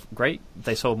worked out great.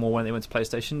 They sold more when they went to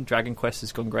PlayStation. Dragon Quest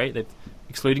has gone great.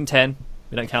 Excluding 10.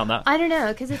 We don't count that. I don't know,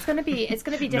 because it's gonna be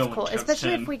difficult,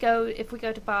 especially 10. if we go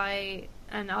to buy,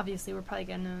 and obviously we're probably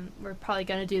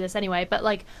gonna do this anyway. But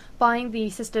like buying the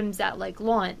systems at like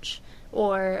launch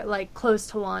or like close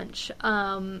to launch,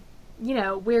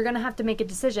 we're gonna have to make a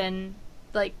decision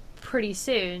like pretty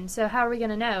soon. So how are we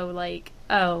gonna know? Like,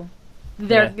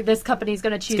 this company's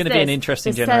gonna choose. It's gonna be an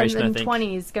interesting generation. I think the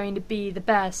 720 is going to be the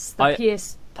best. The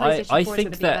PlayStation 4 is going to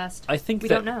be the best. I think we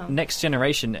that don't know. Next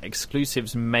generation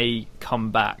exclusives may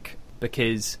come back,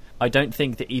 because I don't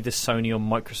think that either Sony or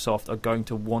Microsoft are going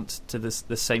to want to the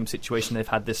same situation they've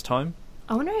had this time.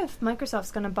 I wonder if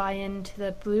Microsoft's going to buy into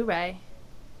the Blu-ray.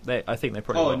 I think they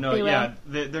probably will. No, they yeah,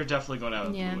 they're definitely going out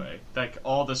of Blu-ray. Like,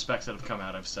 all the specs that have come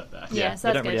out have said that. Yeah, so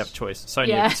they that's don't really good. have a choice.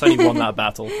 Sony won that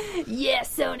battle. Yeah,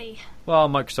 Sony. Well,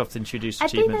 Microsoft introduced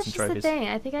achievements and trophies.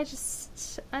 I think that's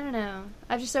just the thing. I don't know.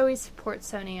 I just always support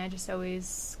Sony. I just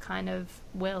always kind of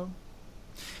will.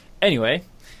 Anyway,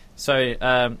 so,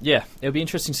 it'll be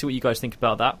interesting to see what you guys think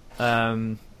about that.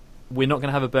 We're not going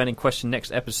to have a burning question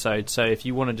next episode, so if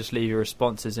you want to just leave your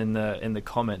responses in the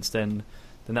comments, then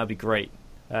that'd be great.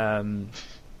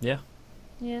 Yeah.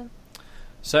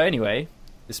 So anyway,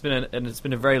 it's been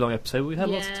a very long episode. We've had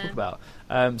lots to talk about.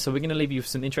 So we're going to leave you with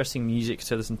some interesting music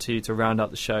to listen to round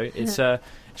out the show. It's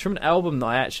from an album that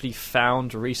I actually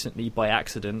found recently by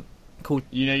accident. Called,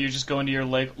 you're just going to your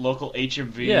local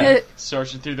HMV,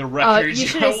 searching through the records. You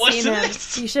should have seen him.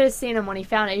 You should have seen him when he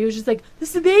found it. He was just like, "This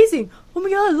is amazing! Oh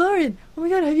my god, Lauren! Oh my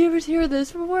god, have you ever heard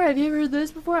this before? Have you ever heard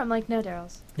this before?" I'm like, "No,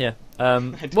 Daryl." Yeah.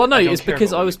 Well, no, it's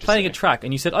because I was playing a track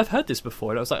and you said, "I've heard this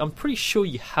before," and I was like, "I'm pretty sure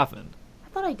you haven't." I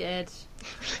thought I did.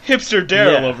 Hipster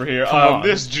Daryl over here.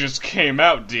 This just came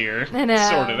out, dear. I know.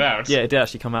 Sort it out. Yeah, it did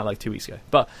actually come out like 2 weeks ago.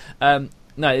 But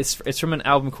no, it's from an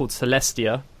album called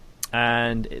Celestia.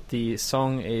 And the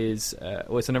song is,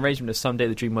 it's an arrangement of Someday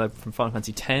the Dream Will End from Final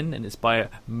Fantasy X, and it's by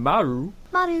Maru.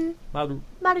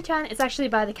 Maru-chan. It's actually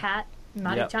by the cat,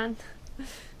 Maru-chan.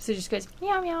 So it just goes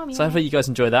meow meow meow. So hopefully you guys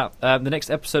enjoy that. The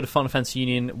next episode of Final Fantasy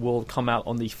Union will come out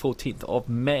on the 14th of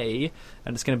May,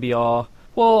 and it's going to be our...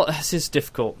 Well, this is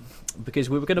difficult, because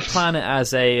we were going to plan it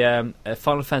as a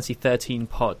Final Fantasy 13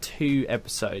 Part 2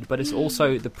 episode, but it's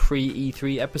also the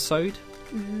pre-E3 episode.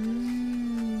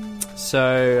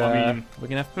 So I mean, we're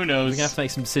gonna who knows? We're gonna have to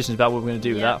make some decisions about what we're going to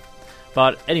do Yeah. with that.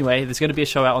 But anyway, there's going to be a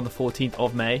show out on the 14th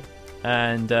of May,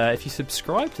 and if you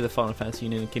subscribe to the Final Fantasy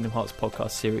Union and Kingdom Hearts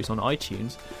podcast series on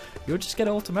iTunes, you'll just get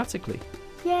it automatically.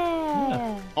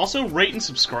 Yeah. Also, rate and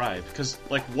subscribe, because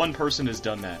like one person has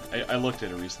done that. I looked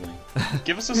at it recently.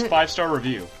 Give us a 5-star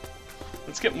review.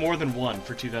 Let's get more than one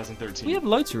for 2013. We have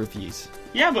loads of reviews.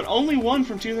 Yeah, but only one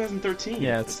from 2013.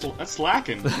 Yeah, that's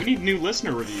lacking. We need new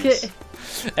listener reviews.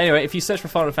 Anyway, if you search for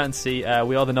Final Fantasy,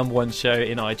 we are the #1 show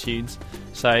in iTunes,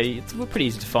 so we're pretty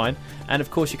easy to find. And of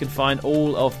course, you can find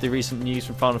all of the recent news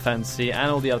from Final Fantasy and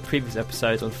all the other previous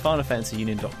episodes on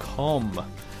FinalFantasyUnion.com.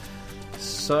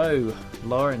 So,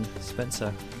 Lauren,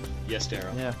 Spencer, Yes,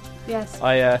 Daryl. yeah, Yes.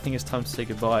 I think it's time to say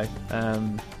goodbye.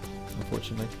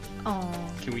 Unfortunately, Oh.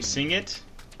 Can we sing it?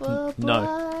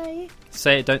 Bye-bye.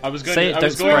 say it. Don't I was going say to, it. I Don't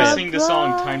was going spray to it. sing the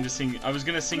song Time to Sing. I was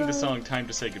going to sing the song Time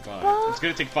to Say Goodbye. It was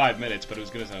going to take 5 minutes, but it was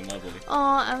going to sound lovely. Oh,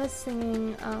 I was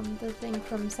singing the thing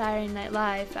from Saturday Night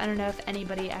Live. I don't know if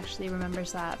anybody actually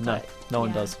remembers that. No, but no one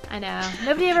yeah, does. I know.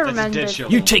 Nobody ever That's a dead remembers. show.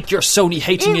 You take your Sony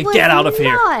hating It and was get out of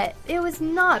here. not. It was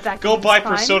not back Go then. buy It was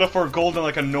fine. Persona 4 Golden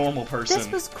like a normal person.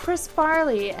 This was Chris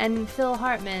Farley and Phil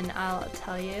Hartman, I'll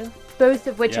tell you. Both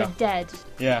of which Yeah. are dead.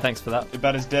 Yeah. Thanks for that.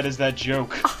 About as dead as that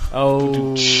joke.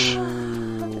 Oh,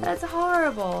 That's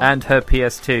horrible. and her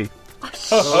PS2.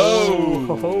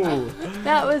 Oh!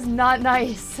 That was not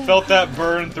nice. Felt that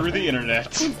burn through the internet.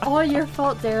 It's all your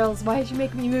fault, Daryl's. Why'd you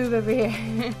make me move over here?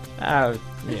 Oh,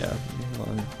 yeah.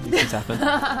 Well, these things happen.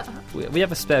 We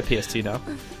have a spare PS2 now.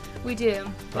 We do,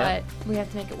 Right. but we have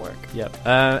to make it work. Yep.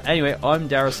 Anyway, I'm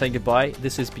Darryl saying goodbye.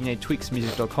 This has been a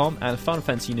TweaksMusic.com and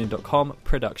FinalFantasyUnion.com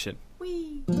production.